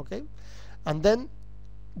 okay, and then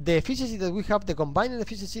the efficiency that we have, the combined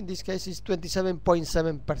efficiency in this case, is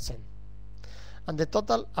 27.7%, and the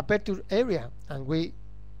total aperture area and we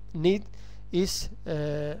need is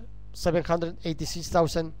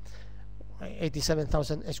 787,000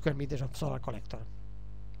 square meters of solar collector.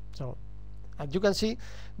 So, as you can see,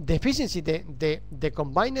 the efficiency, the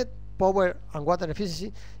combined power and water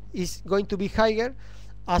efficiency is going to be higher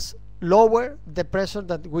as lower the pressure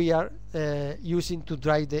that we are using to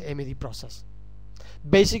drive the MED process.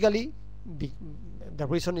 Basically, the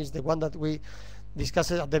reason is the one that we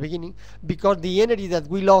discussed at the beginning, because the energy that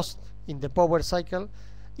we lost in the power cycle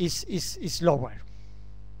is lower.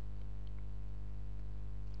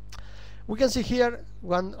 We can see here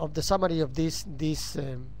one of the summary of this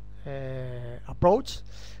approach.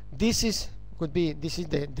 This is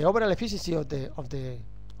the overall efficiency of the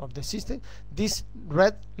system. This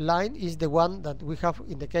red line is the one that we have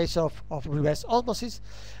in the case of reverse osmosis,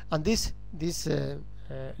 and this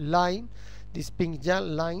line, this pink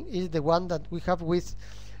line, is the one that we have with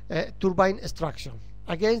turbine extraction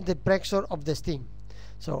against the pressure of the steam.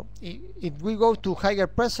 So if we go to higher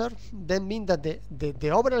pressure, then mean that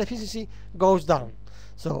the overall efficiency goes down.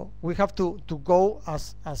 So we have to go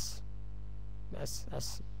as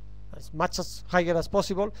much as higher as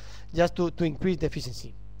possible, just to increase the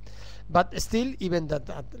efficiency. But still, even at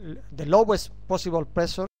the lowest possible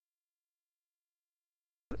pressure,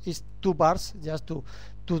 is 2 bars just to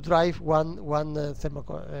drive one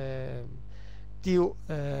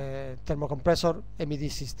thermocompressor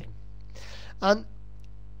MED system. And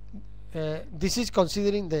this is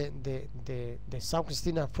considering the San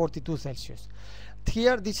Cristina 42 Celsius.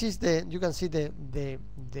 Here, this is you can see the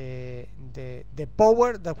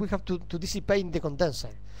power that we have to dissipate in the condenser.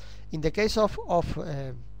 In the case of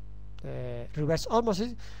reverse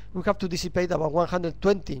osmosis, we have to dissipate about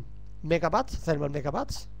 120 megawatts, thermal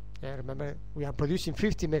megawatts. Remember, we are producing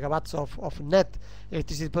 50 megawatts of net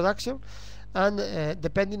electricity production, and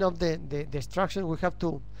depending on the extraction, we have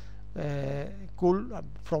to cool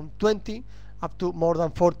from 20 up to more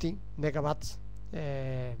than 40 megawatts,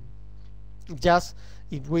 just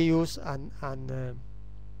if we use an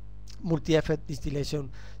multi-effect distillation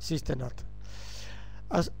system.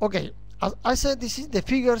 As I said, this is the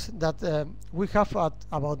figures that we have at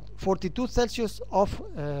about 42 Celsius of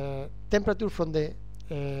temperature from the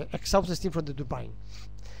exhaust steam from the turbine.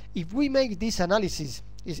 If we make this analysis,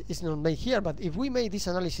 it's not made here, but if we make this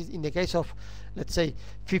analysis in the case of, let's say,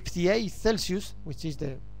 58 Celsius, which is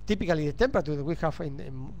typically the temperature that we have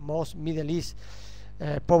in most Middle East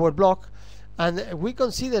power block, and we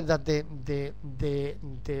consider that the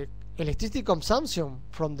electricity consumption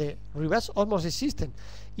from the reverse osmosis system,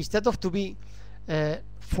 instead of to be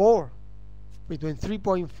between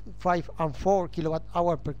 3.5 and 4 kilowatt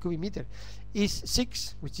hour per cubic meter, is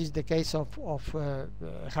 6, which is the case of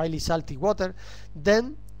highly salty water,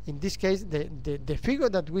 then in this case the figure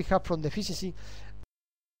that we have from the efficiency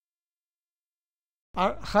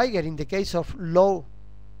are higher in the case of low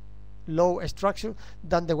extraction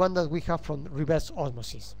than the one that we have from reverse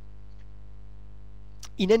osmosis.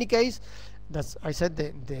 In any case, that's, I said, the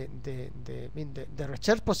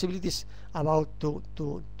research possibilities about to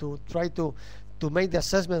try to make the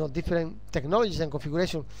assessment of different technologies and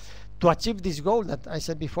configuration to achieve this goal that I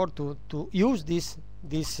said before, to use this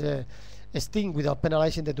steam without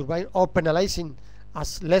penalizing the turbine, or penalizing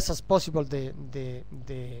as less as possible the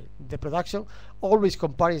production, always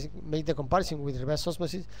make the comparison with reverse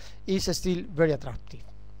osmosis, is still very attractive.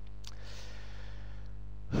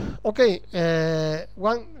 Okay,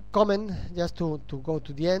 one comment just to go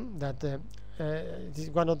to the end, that this is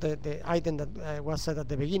one of the items that was said at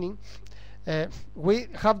the beginning. We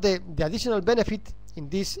have the additional benefit in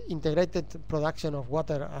this integrated production of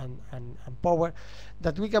water and power,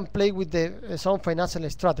 that we can play with some financial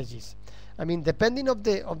strategies. I mean, depending of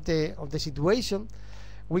the situation,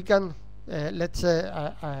 we can let's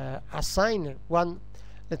assign one,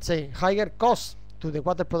 let's say, higher cost to the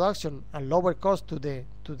water production and lower cost to the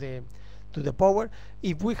power,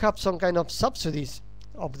 if we have some kind of subsidies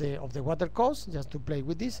of the water cost, just to play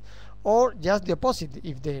with this, or just the opposite,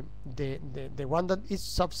 if the one that is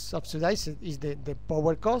subsidized is the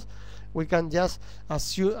power cost, we can just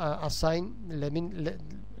assign,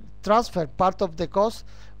 transfer part of the cost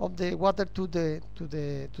of the water to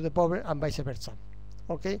the power, and vice versa.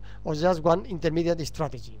 Okay, or just one intermediate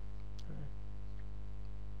strategy.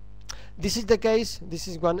 This is the case. This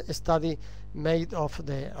is one study made of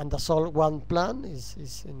the Andasol 1 plant, is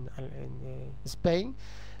in Spain,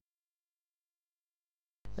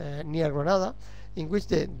 near Granada, in which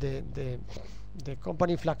the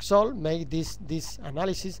company Flaxol made this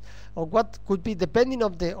analysis of what could be, depending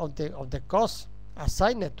of the cost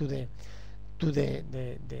assigned to the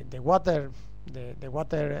water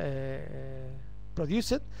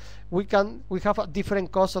produced. We have a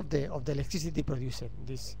different cost of the electricity produced in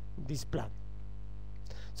this plant.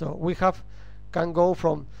 So we can go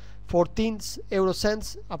from 14 euro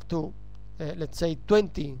cents up to let's say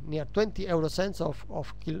near 20 euro cents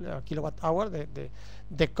of kilowatt hour,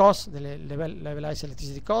 the cost, the levelized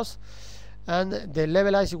electricity cost, and the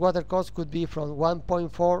levelized water cost could be from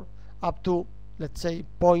 1.4 up to, let's say,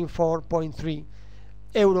 0.4, 0.3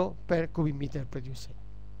 euro per cubic meter produced.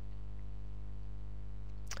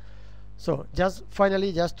 So just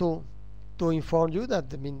finally, just to inform you that,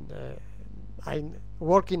 I mean, I'm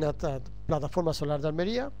working at Plataforma Solar de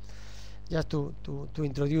Almería, just to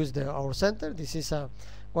introduce our center. This is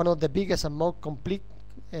one of the biggest and most complete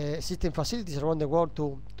system facilities around the world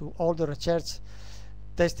to all the research,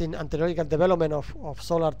 testing, and technological development of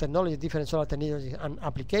solar technology, different solar technologies and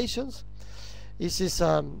applications. This is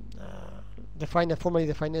formally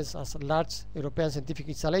defined as a large European scientific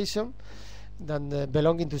installation then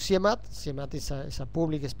belonging to CIEMAT. CIEMAT is a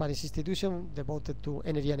public Spanish institution devoted to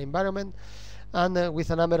energy and environment, and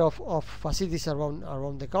with a number of facilities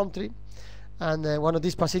around the country. And one of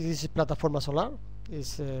these facilities is Plataforma Solar.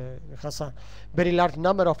 It has a very large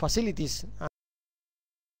number of facilities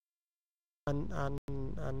and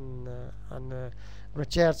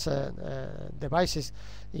research devices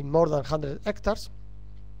in more than 100 hectares.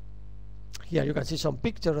 Here you can see some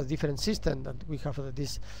pictures of different systems that we have at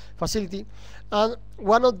this facility. And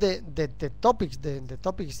one of the topics, the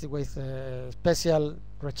topics with special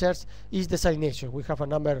research is desalination. We have a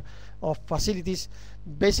number of facilities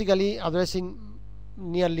basically addressing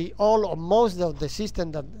nearly all or most of the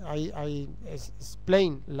system that I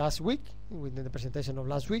explained last week within the presentation of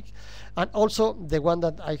last week, and also the one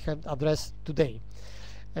that I have addressed today.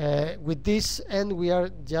 With this end, we are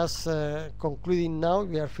just concluding now.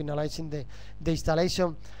 We are finalizing the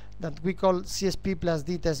installation that we call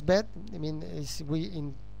CSP+D test bed. I mean, the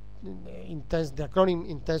acronym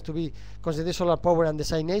intends to be concentrated solar power and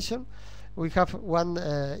desalination. We have one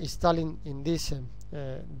installing in this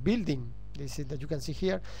building. This is that you can see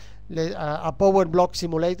here, a power block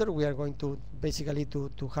simulator. We are going to basically to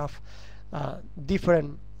have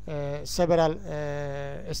different several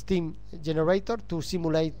steam generator to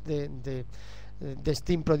simulate the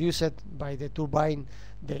steam produced by the turbine,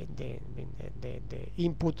 the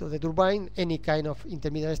input of the turbine, any kind of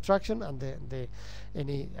intermediate extraction, and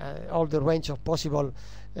all the range of possible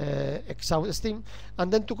exhaust steam,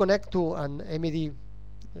 and then to connect to an MED.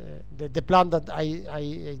 The plant that I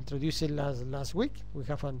introduced last week. We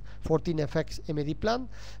have an 14FX MED plant.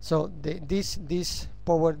 So this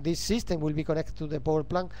system will be connected to the power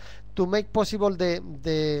plant to make possible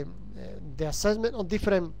the assessment of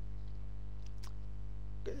different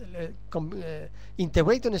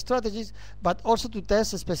integrating strategies, but also to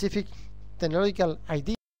test specific technological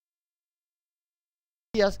ideas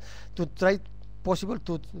to try possible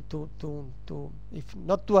to if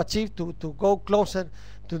not to achieve, to go closer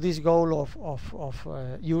to this goal of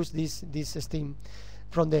use this steam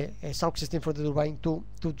from the exhaust system for the turbine to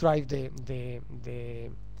drive the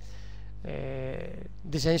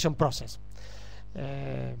desalination process.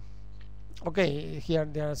 Okay, here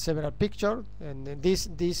there are several pictures, and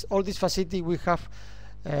all this facility we have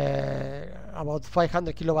about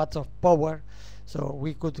 500 kilowatts of power. So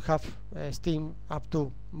we could have steam up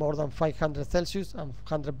to more than 500 Celsius and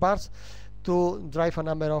 100 bars to drive a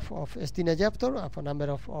number of steam injector, of a number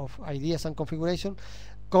of ideas and configuration,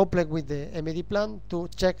 coupled with the MED plant to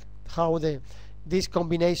check how this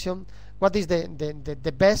combination, what is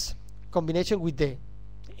the best combination with the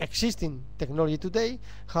existing technology today,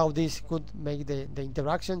 how this could make the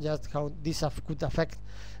interaction, just how this could affect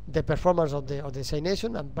the performance of the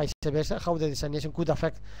desalination, and vice versa, how the desalination could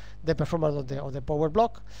affect the performance of the power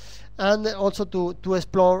block, and also to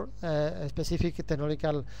explore specific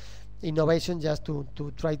technological innovation, just to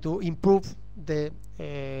try to improve the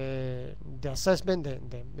assessment,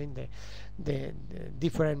 the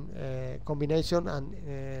different combination and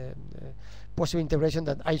possible integration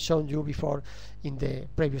that I showed you before in the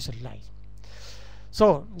previous slide.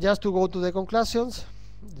 So just to go to the conclusions,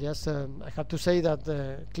 just I have to say that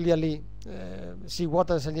clearly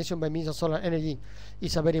seawater desalination by means of solar energy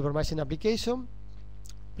is a very promising application,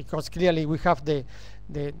 because clearly we have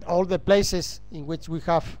all the places in which we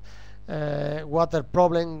have water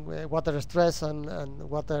problem, water stress, and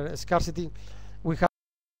water scarcity. We have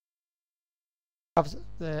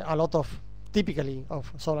a lot of typically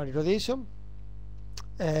of solar irradiation.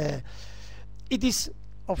 It is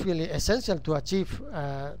obviously essential to achieve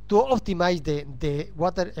to optimize the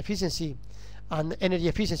water efficiency and energy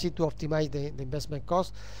efficiency, to optimize the investment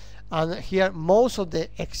cost. And here most of the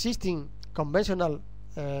existing conventional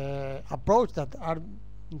approach that are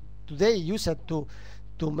today used to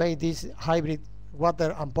make these hybrid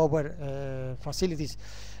water and power facilities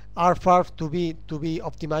are far to be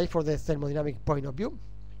optimized for the thermodynamic point of view.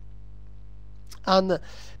 And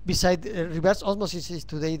besides, reverse osmosis is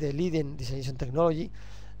today the leading desalination technology,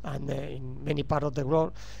 and in many parts of the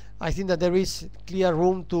world, I think that there is clear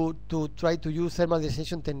room to try to use thermal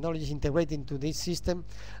desalination technologies integrated into this system,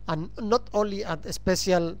 and not only at a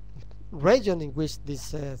special region in which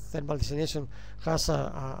this thermal desalination has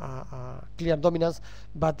a clear dominance,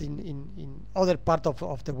 but in other parts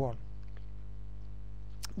of the world.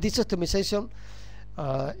 This optimization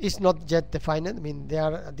is not yet defined. I mean, there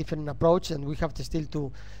are a different approach, and we have to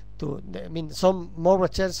still I mean, some more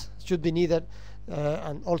research should be needed,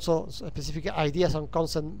 and also specific ideas and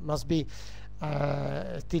concept must be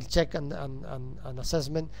still checked and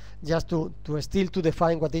assessment, just to still to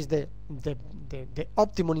define what is the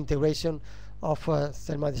optimum integration of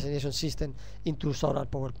thermal desalination system into solar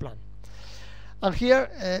power plant. And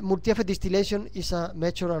here multi-effect distillation is a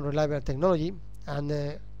mature and reliable technology,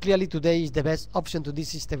 and clearly today is the best option to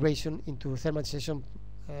this integration into thermal desalination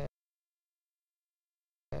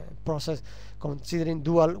process, considering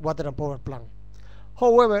dual water and power plant.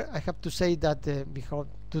 However, I have to say that because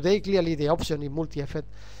today clearly the option in multi-effect,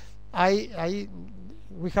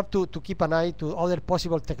 we have to keep an eye to other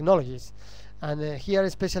possible technologies. And here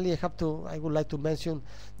especially I would like to mention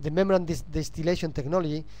the membrane distillation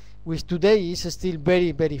technology, which today is still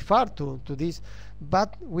very, very far to this,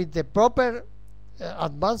 but with the proper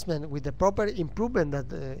advancement, with the proper improvement that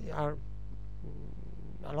are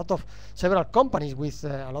a lot of several companies with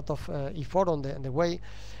a lot of effort on the way,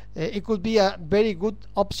 it could be a very good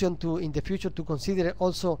option to in the future to consider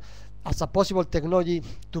also as a possible technology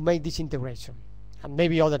to make this integration, and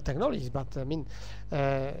maybe other technologies. But I mean,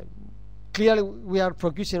 clearly we are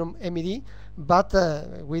focusing on MED, but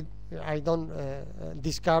I don't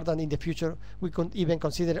discard, and in the future we could even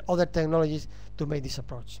consider other technologies to make this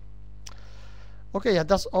approach. Okay, and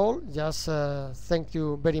that's all. Just thank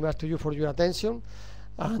you very much to you for your attention,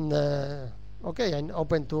 and okay, I'm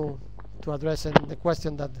open to address the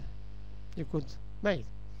question that you could make.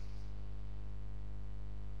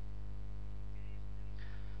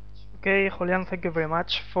 Okay, Julian, thank you very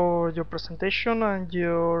much for your presentation and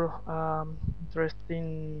your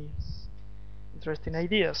interesting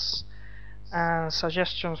ideas and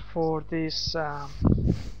suggestions for these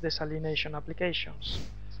desalination applications.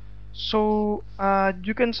 So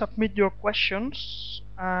you can submit your questions,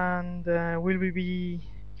 and we will be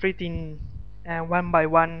treating one by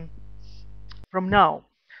one from now.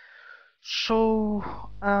 So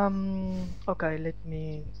okay, let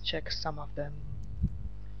me check some of them.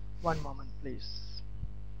 One moment, please.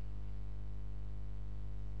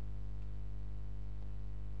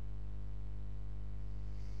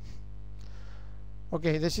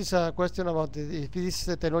 Okay, this is a question about if this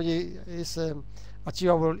technology is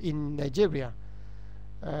achievable in Nigeria.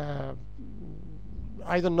 I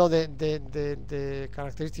don't know the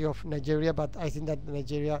characteristic of Nigeria, but I think that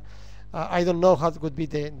Nigeria, I don't know how it would be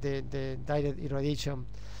the direct irradiation,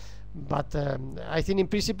 but I think in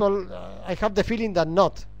principle I have the feeling that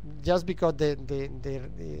not, just because the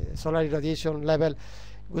solar irradiation level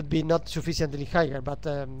would be not sufficiently higher, but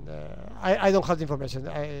I don't have the information.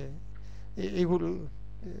 It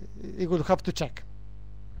would have to check.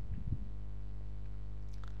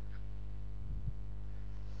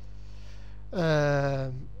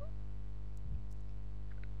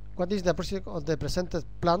 What is the procedure of the presented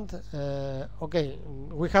plant? Okay,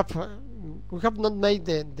 we have not made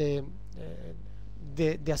the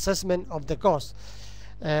assessment of the cost,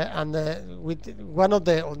 and with one of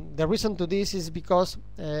the reason to this is because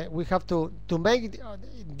we have to make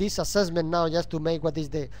this assessment now, just to make what is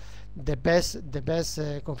the best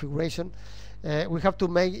configuration. We have to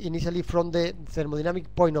make initially from the thermodynamic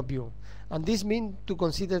point of view, and this means to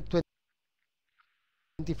consider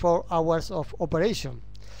 24 hours of operation.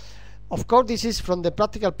 Of course, this is from the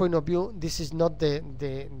practical point of view. This is not the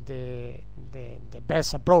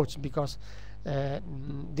best approach, because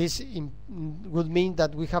this would mean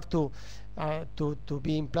that we have to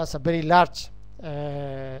be in place a very large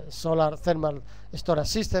solar thermal storage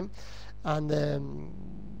system, and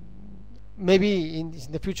maybe in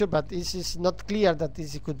the future, but this is not clear that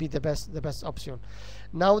this could be the best option.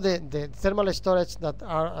 Now the thermal storage that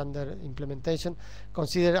are under implementation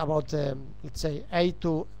consider about let's say 8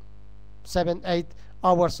 to 7-8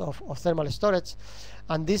 hours of thermal storage,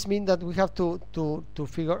 and this means that we have to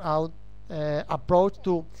figure out approach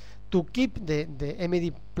to keep the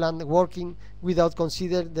MED plant working without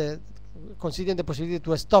considering the possibility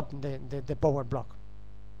to stop the power block.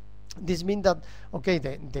 This means that okay,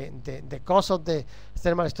 the cost of the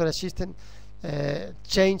thermal storage system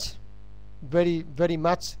change very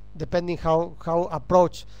much depending how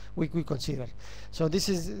approach we consider. So this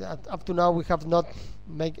is up to now we have not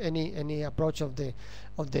made any approach of the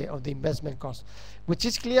investment cost, which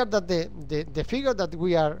is clear that the figure that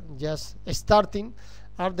we are just starting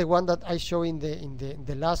are the one that I show in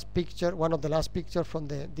the last picture, one of the last picture from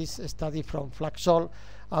this study from Flaxol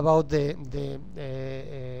about the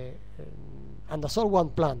Andasol 1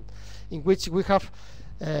 plant, in which we have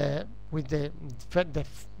with the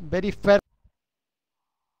very first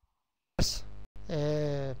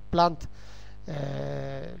plant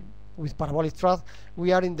with parabolic trough,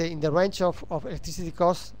 we are in the range of electricity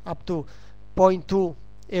cost up to 0.2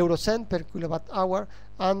 euro cent per kilowatt hour,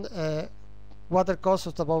 and water cost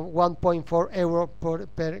of about 1.4 euro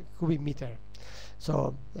per cubic meter.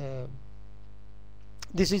 So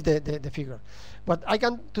this is the figure. What I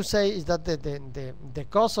can to say is that the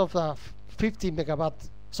cost of a 50 megawatt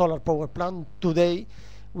solar power plant today,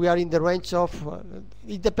 we are in the range of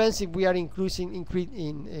it depends if we are including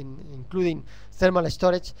thermal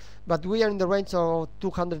storage, but we are in the range of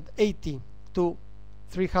 280 to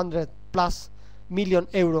 300 plus million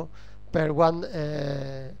euro per one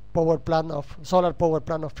power plant of solar power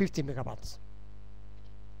plant of 50 megawatts.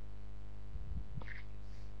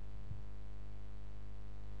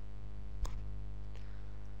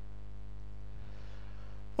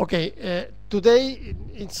 Okay, today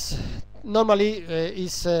it's normally I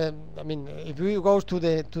mean, if we go to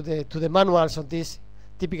the manuals of this,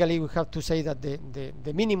 typically we have to say that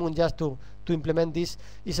the minimum just to implement this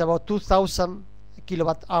is about 2,000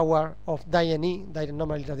 kilowatt hour of DNE, direct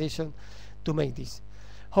normal irradiation, to make this.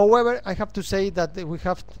 However, I have to say that we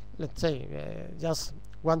have, let's say, just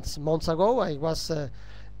months ago I was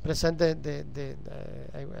presented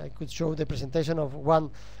I could show the presentation of one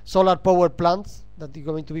solar power plant that is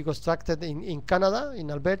going to be constructed in Canada, in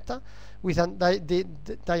Alberta, with a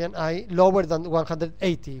DNI lower than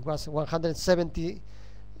 180. It was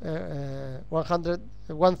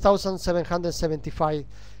 1,775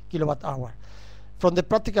 kilowatt hour. From the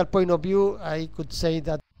practical point of view, I could say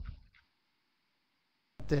that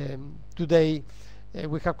today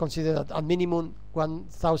we have considered that at minimum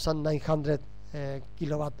 1,900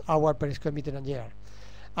 kilowatt hour per square meter a year,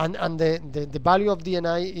 and the value of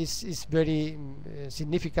DNI is very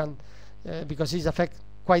significant because it affects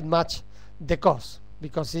quite much the cost,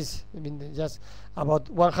 because it's, I mean, just about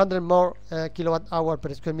 100 more kilowatt hour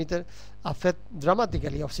per square meter affect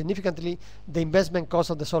dramatically or significantly the investment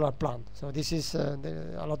cost of the solar plant. So this is a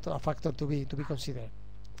lot of factor to be considered.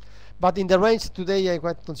 But in the range today, I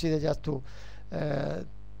would consider just to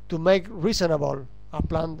make reasonable a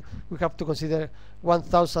plant, we have to consider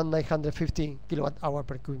 1,950 kilowatt hour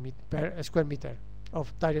per square meter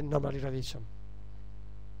of direct normal irradiation.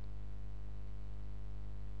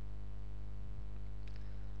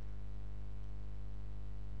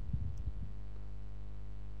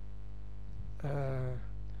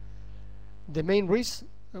 The main risks.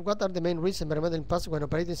 What are the main risks environmental impacts when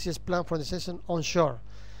operating CS plant for the session onshore?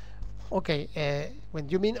 Okay, when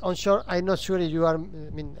you mean onshore, I'm not sure if you are. I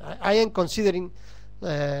mean, I am considering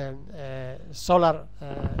solar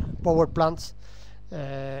power plants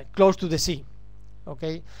close to the sea.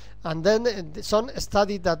 Okay, and then some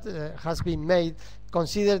study that has been made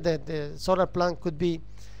consider that the solar plant could be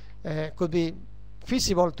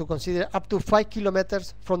feasible to consider up to 5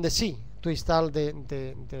 kilometers from the sea to install the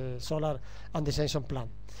solar and desalination plant.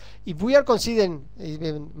 If we are considering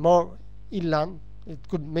even more inland, it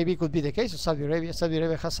could be the case of Saudi Arabia. Saudi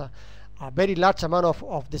Arabia has a very large amount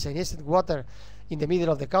of desalinated water in the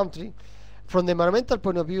middle of the country. From the environmental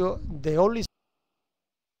point of view, the only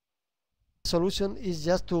solution is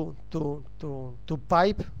just to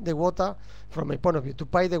pipe the water, from my point of view, to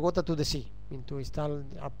pipe the water to the sea. I mean, to install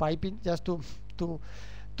a piping just to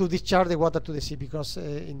discharge the water to the sea, because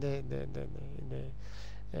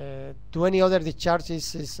to any other discharge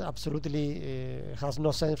is absolutely has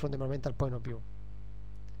no sense from the environmental point of view.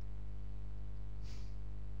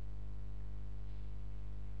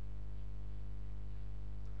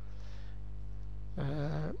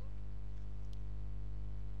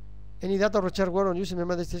 Any data or research work on using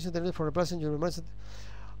membrane distillation technology for replacing your membrane?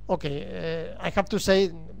 Okay, I have to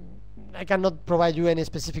say I cannot provide you any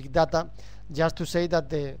specific data. Just to say that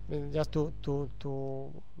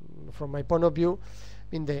from my point of view,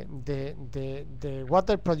 in the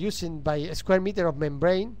water producing by a square meter of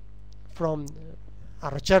membrane from a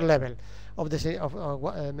research level of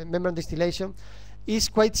the membrane distillation is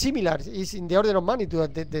quite similar. Is in the order of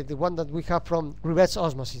magnitude the one that we have from reverse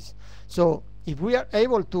osmosis. So if we are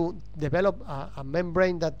able to develop a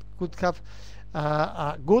membrane that could have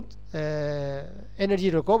a good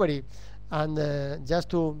energy recovery, and just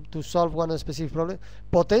to solve one specific problem,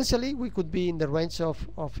 potentially we could be in the range of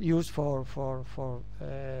use for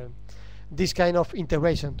this kind of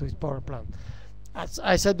integration to its power plant. As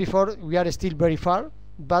I said before, we are still very far,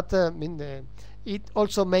 but it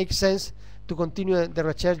also makes sense to continue the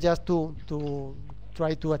research just to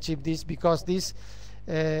try to achieve this, because this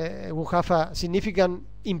will have a significant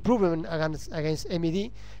improvement against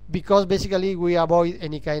MED, because basically we avoid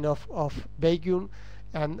any kind of vacuum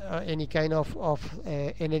and any kind of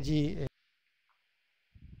energy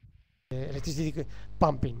electricity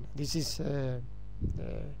pumping. This is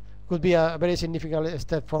could be a very significant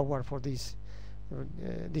step forward for this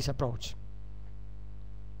approach.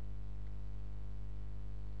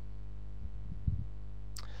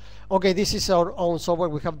 Okay, this is our own software.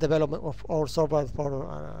 We have development of our software for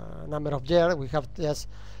a number of years. We have just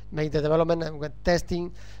made the development and we're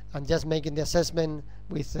testing and just making the assessment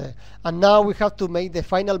with, and now we have to make the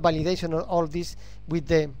final validation of all this with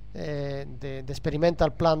the experimental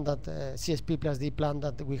plan, that CSP+D plan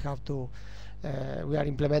that we have to we are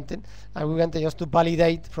implementing, and we want just to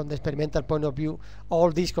validate from the experimental point of view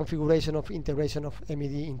all this configuration of integration of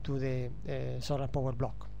MED into the solar power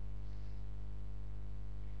block.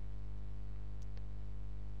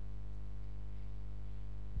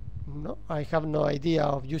 No, I have no idea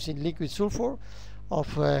of using liquid sulfur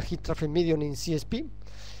of heat transfer medium in CSP.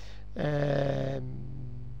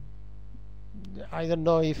 I don't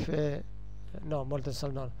know if no, molten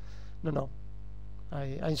salt, no.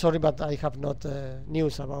 I'm sorry, but I have not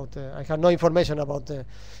news about. I have no information about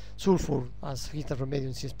sulfur as heat transfer medium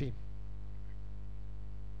in CSP.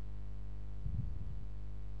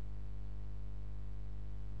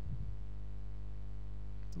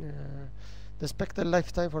 The expected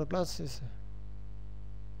lifetime for the plants is.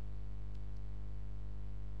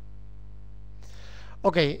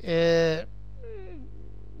 Okay.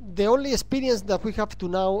 The only experience that we have to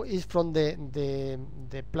now is from the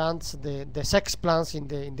plants, the 6 plants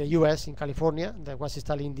in the US, in California, that was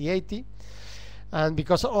installed in the 80s, and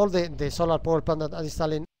because all the solar power plant that are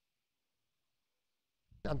installing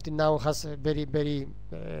until now has a very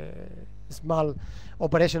small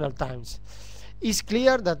operational times. It's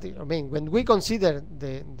clear that, I mean, when we consider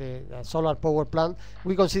the solar power plant,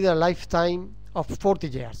 we consider a lifetime of 40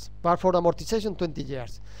 years, but for amortization 20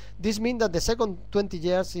 years. This means that the second 20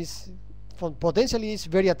 years is potentially is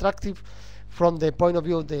very attractive from the point of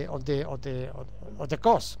view of the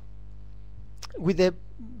cost. With the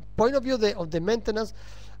point of view of the maintenance,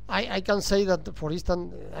 I can say that, for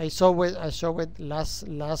instance, I saw it last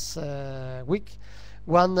week.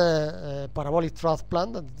 One parabolic trough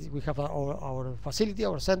plant that we have our facility,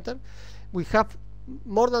 our center. We have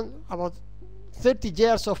more than about 30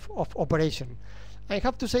 years of operation. I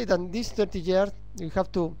have to say that in these 30 years you have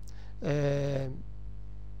to I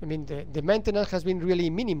mean, the maintenance has been really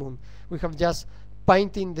minimum. We have just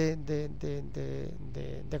painting the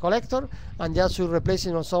collector and just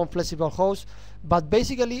replacing on some flexible hose, but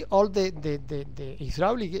basically all the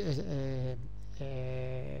hydraulic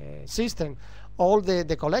system, all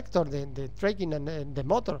the collector, the tracking and the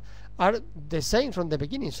motor are the same from the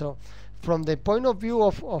beginning. So from the point of view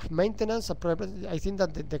of maintenance, I think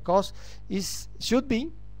that the cost should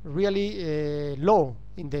be really low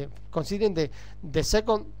in considering the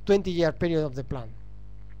second 20-year period of the plant.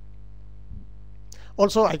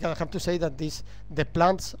 Also, I have to say that the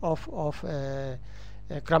plants of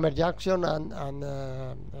Kramer Junction and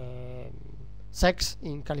SEX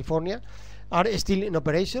in California are still in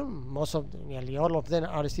operation. Nearly all of them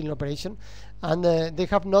are still in operation, and they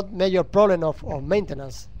have not major problem of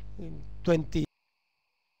maintenance in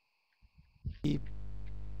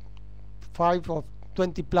 25 or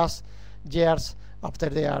 20 plus years after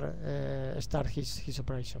they are start his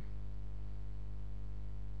operation.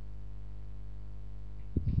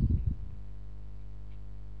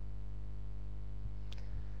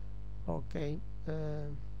 Okay.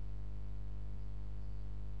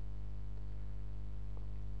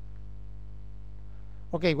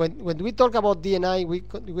 Okay, when we talk about DNI, we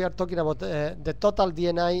are talking about the total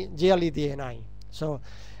DNI, yearly DNI. So,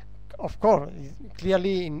 of course,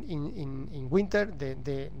 clearly in winter,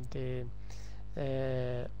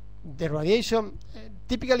 the radiation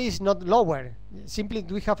typically is not lower. Simply,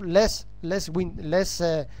 we have less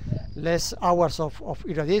hours of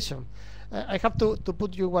irradiation. I have to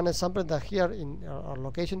put you one example that here in our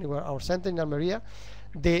location, in our center in Almeria,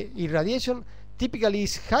 the irradiation typically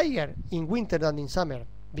is higher in winter than in summer,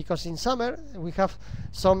 because in summer we have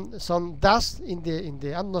some dust in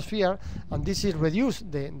the atmosphere, and this is reduced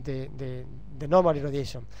the normal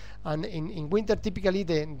irradiation. And in winter typically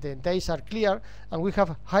the days are clear, and we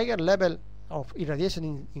have higher level of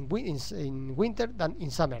irradiation in winter than in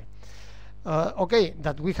summer. Okay,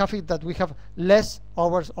 that we have less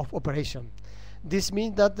hours of operation. This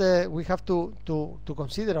means that we have to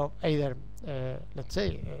consider either let's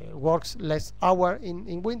say works less hour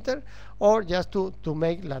in winter, or just to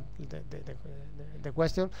make the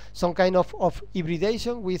question some kind of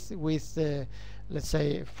hybridation with let's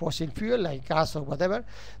say fossil fuel like gas or whatever,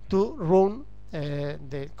 to run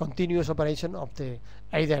the continuous operation of the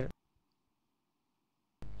either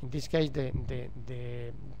in this case the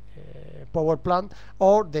power plant,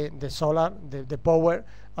 or the solar, the power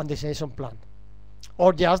and desalination plant,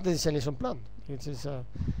 or just the desalination plant. It is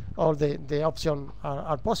all the options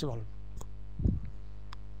are possible.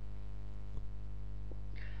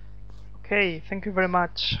 Okay, thank you very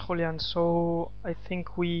much, Julian. So I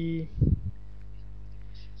think we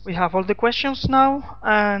have all the questions now,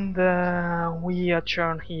 and we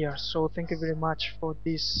adjourn here. So thank you very much for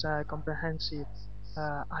this comprehensive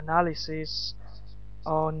analysis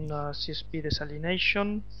on CSP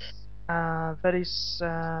desalination. There is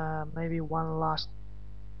maybe one last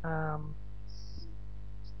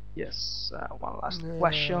yes, one last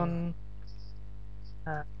question.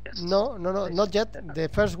 Yes. No, not yet. The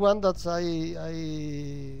first one that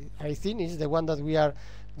I think is the one that we are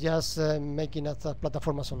just making as a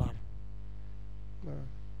plataforma solar.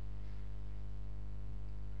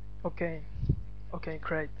 Okay,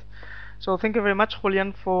 great. So thank you very much,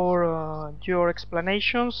 Julian, for your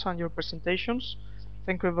explanations and your presentations.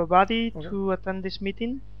 Thank you, everybody, to attend this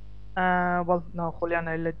meeting. Well, now, Julian,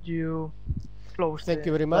 I let you close. Thank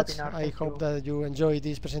you very much. Webinar. I hope that you enjoy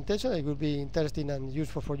this presentation. It will be interesting and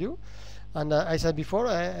useful for you. And I said before,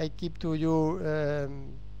 I keep to you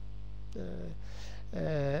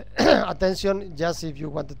attention just if you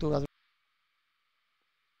wanted to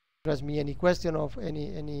address me any question of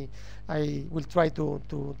any I will try to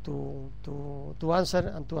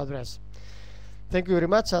answer and to address. Thank you very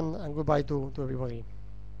much, and goodbye to everybody.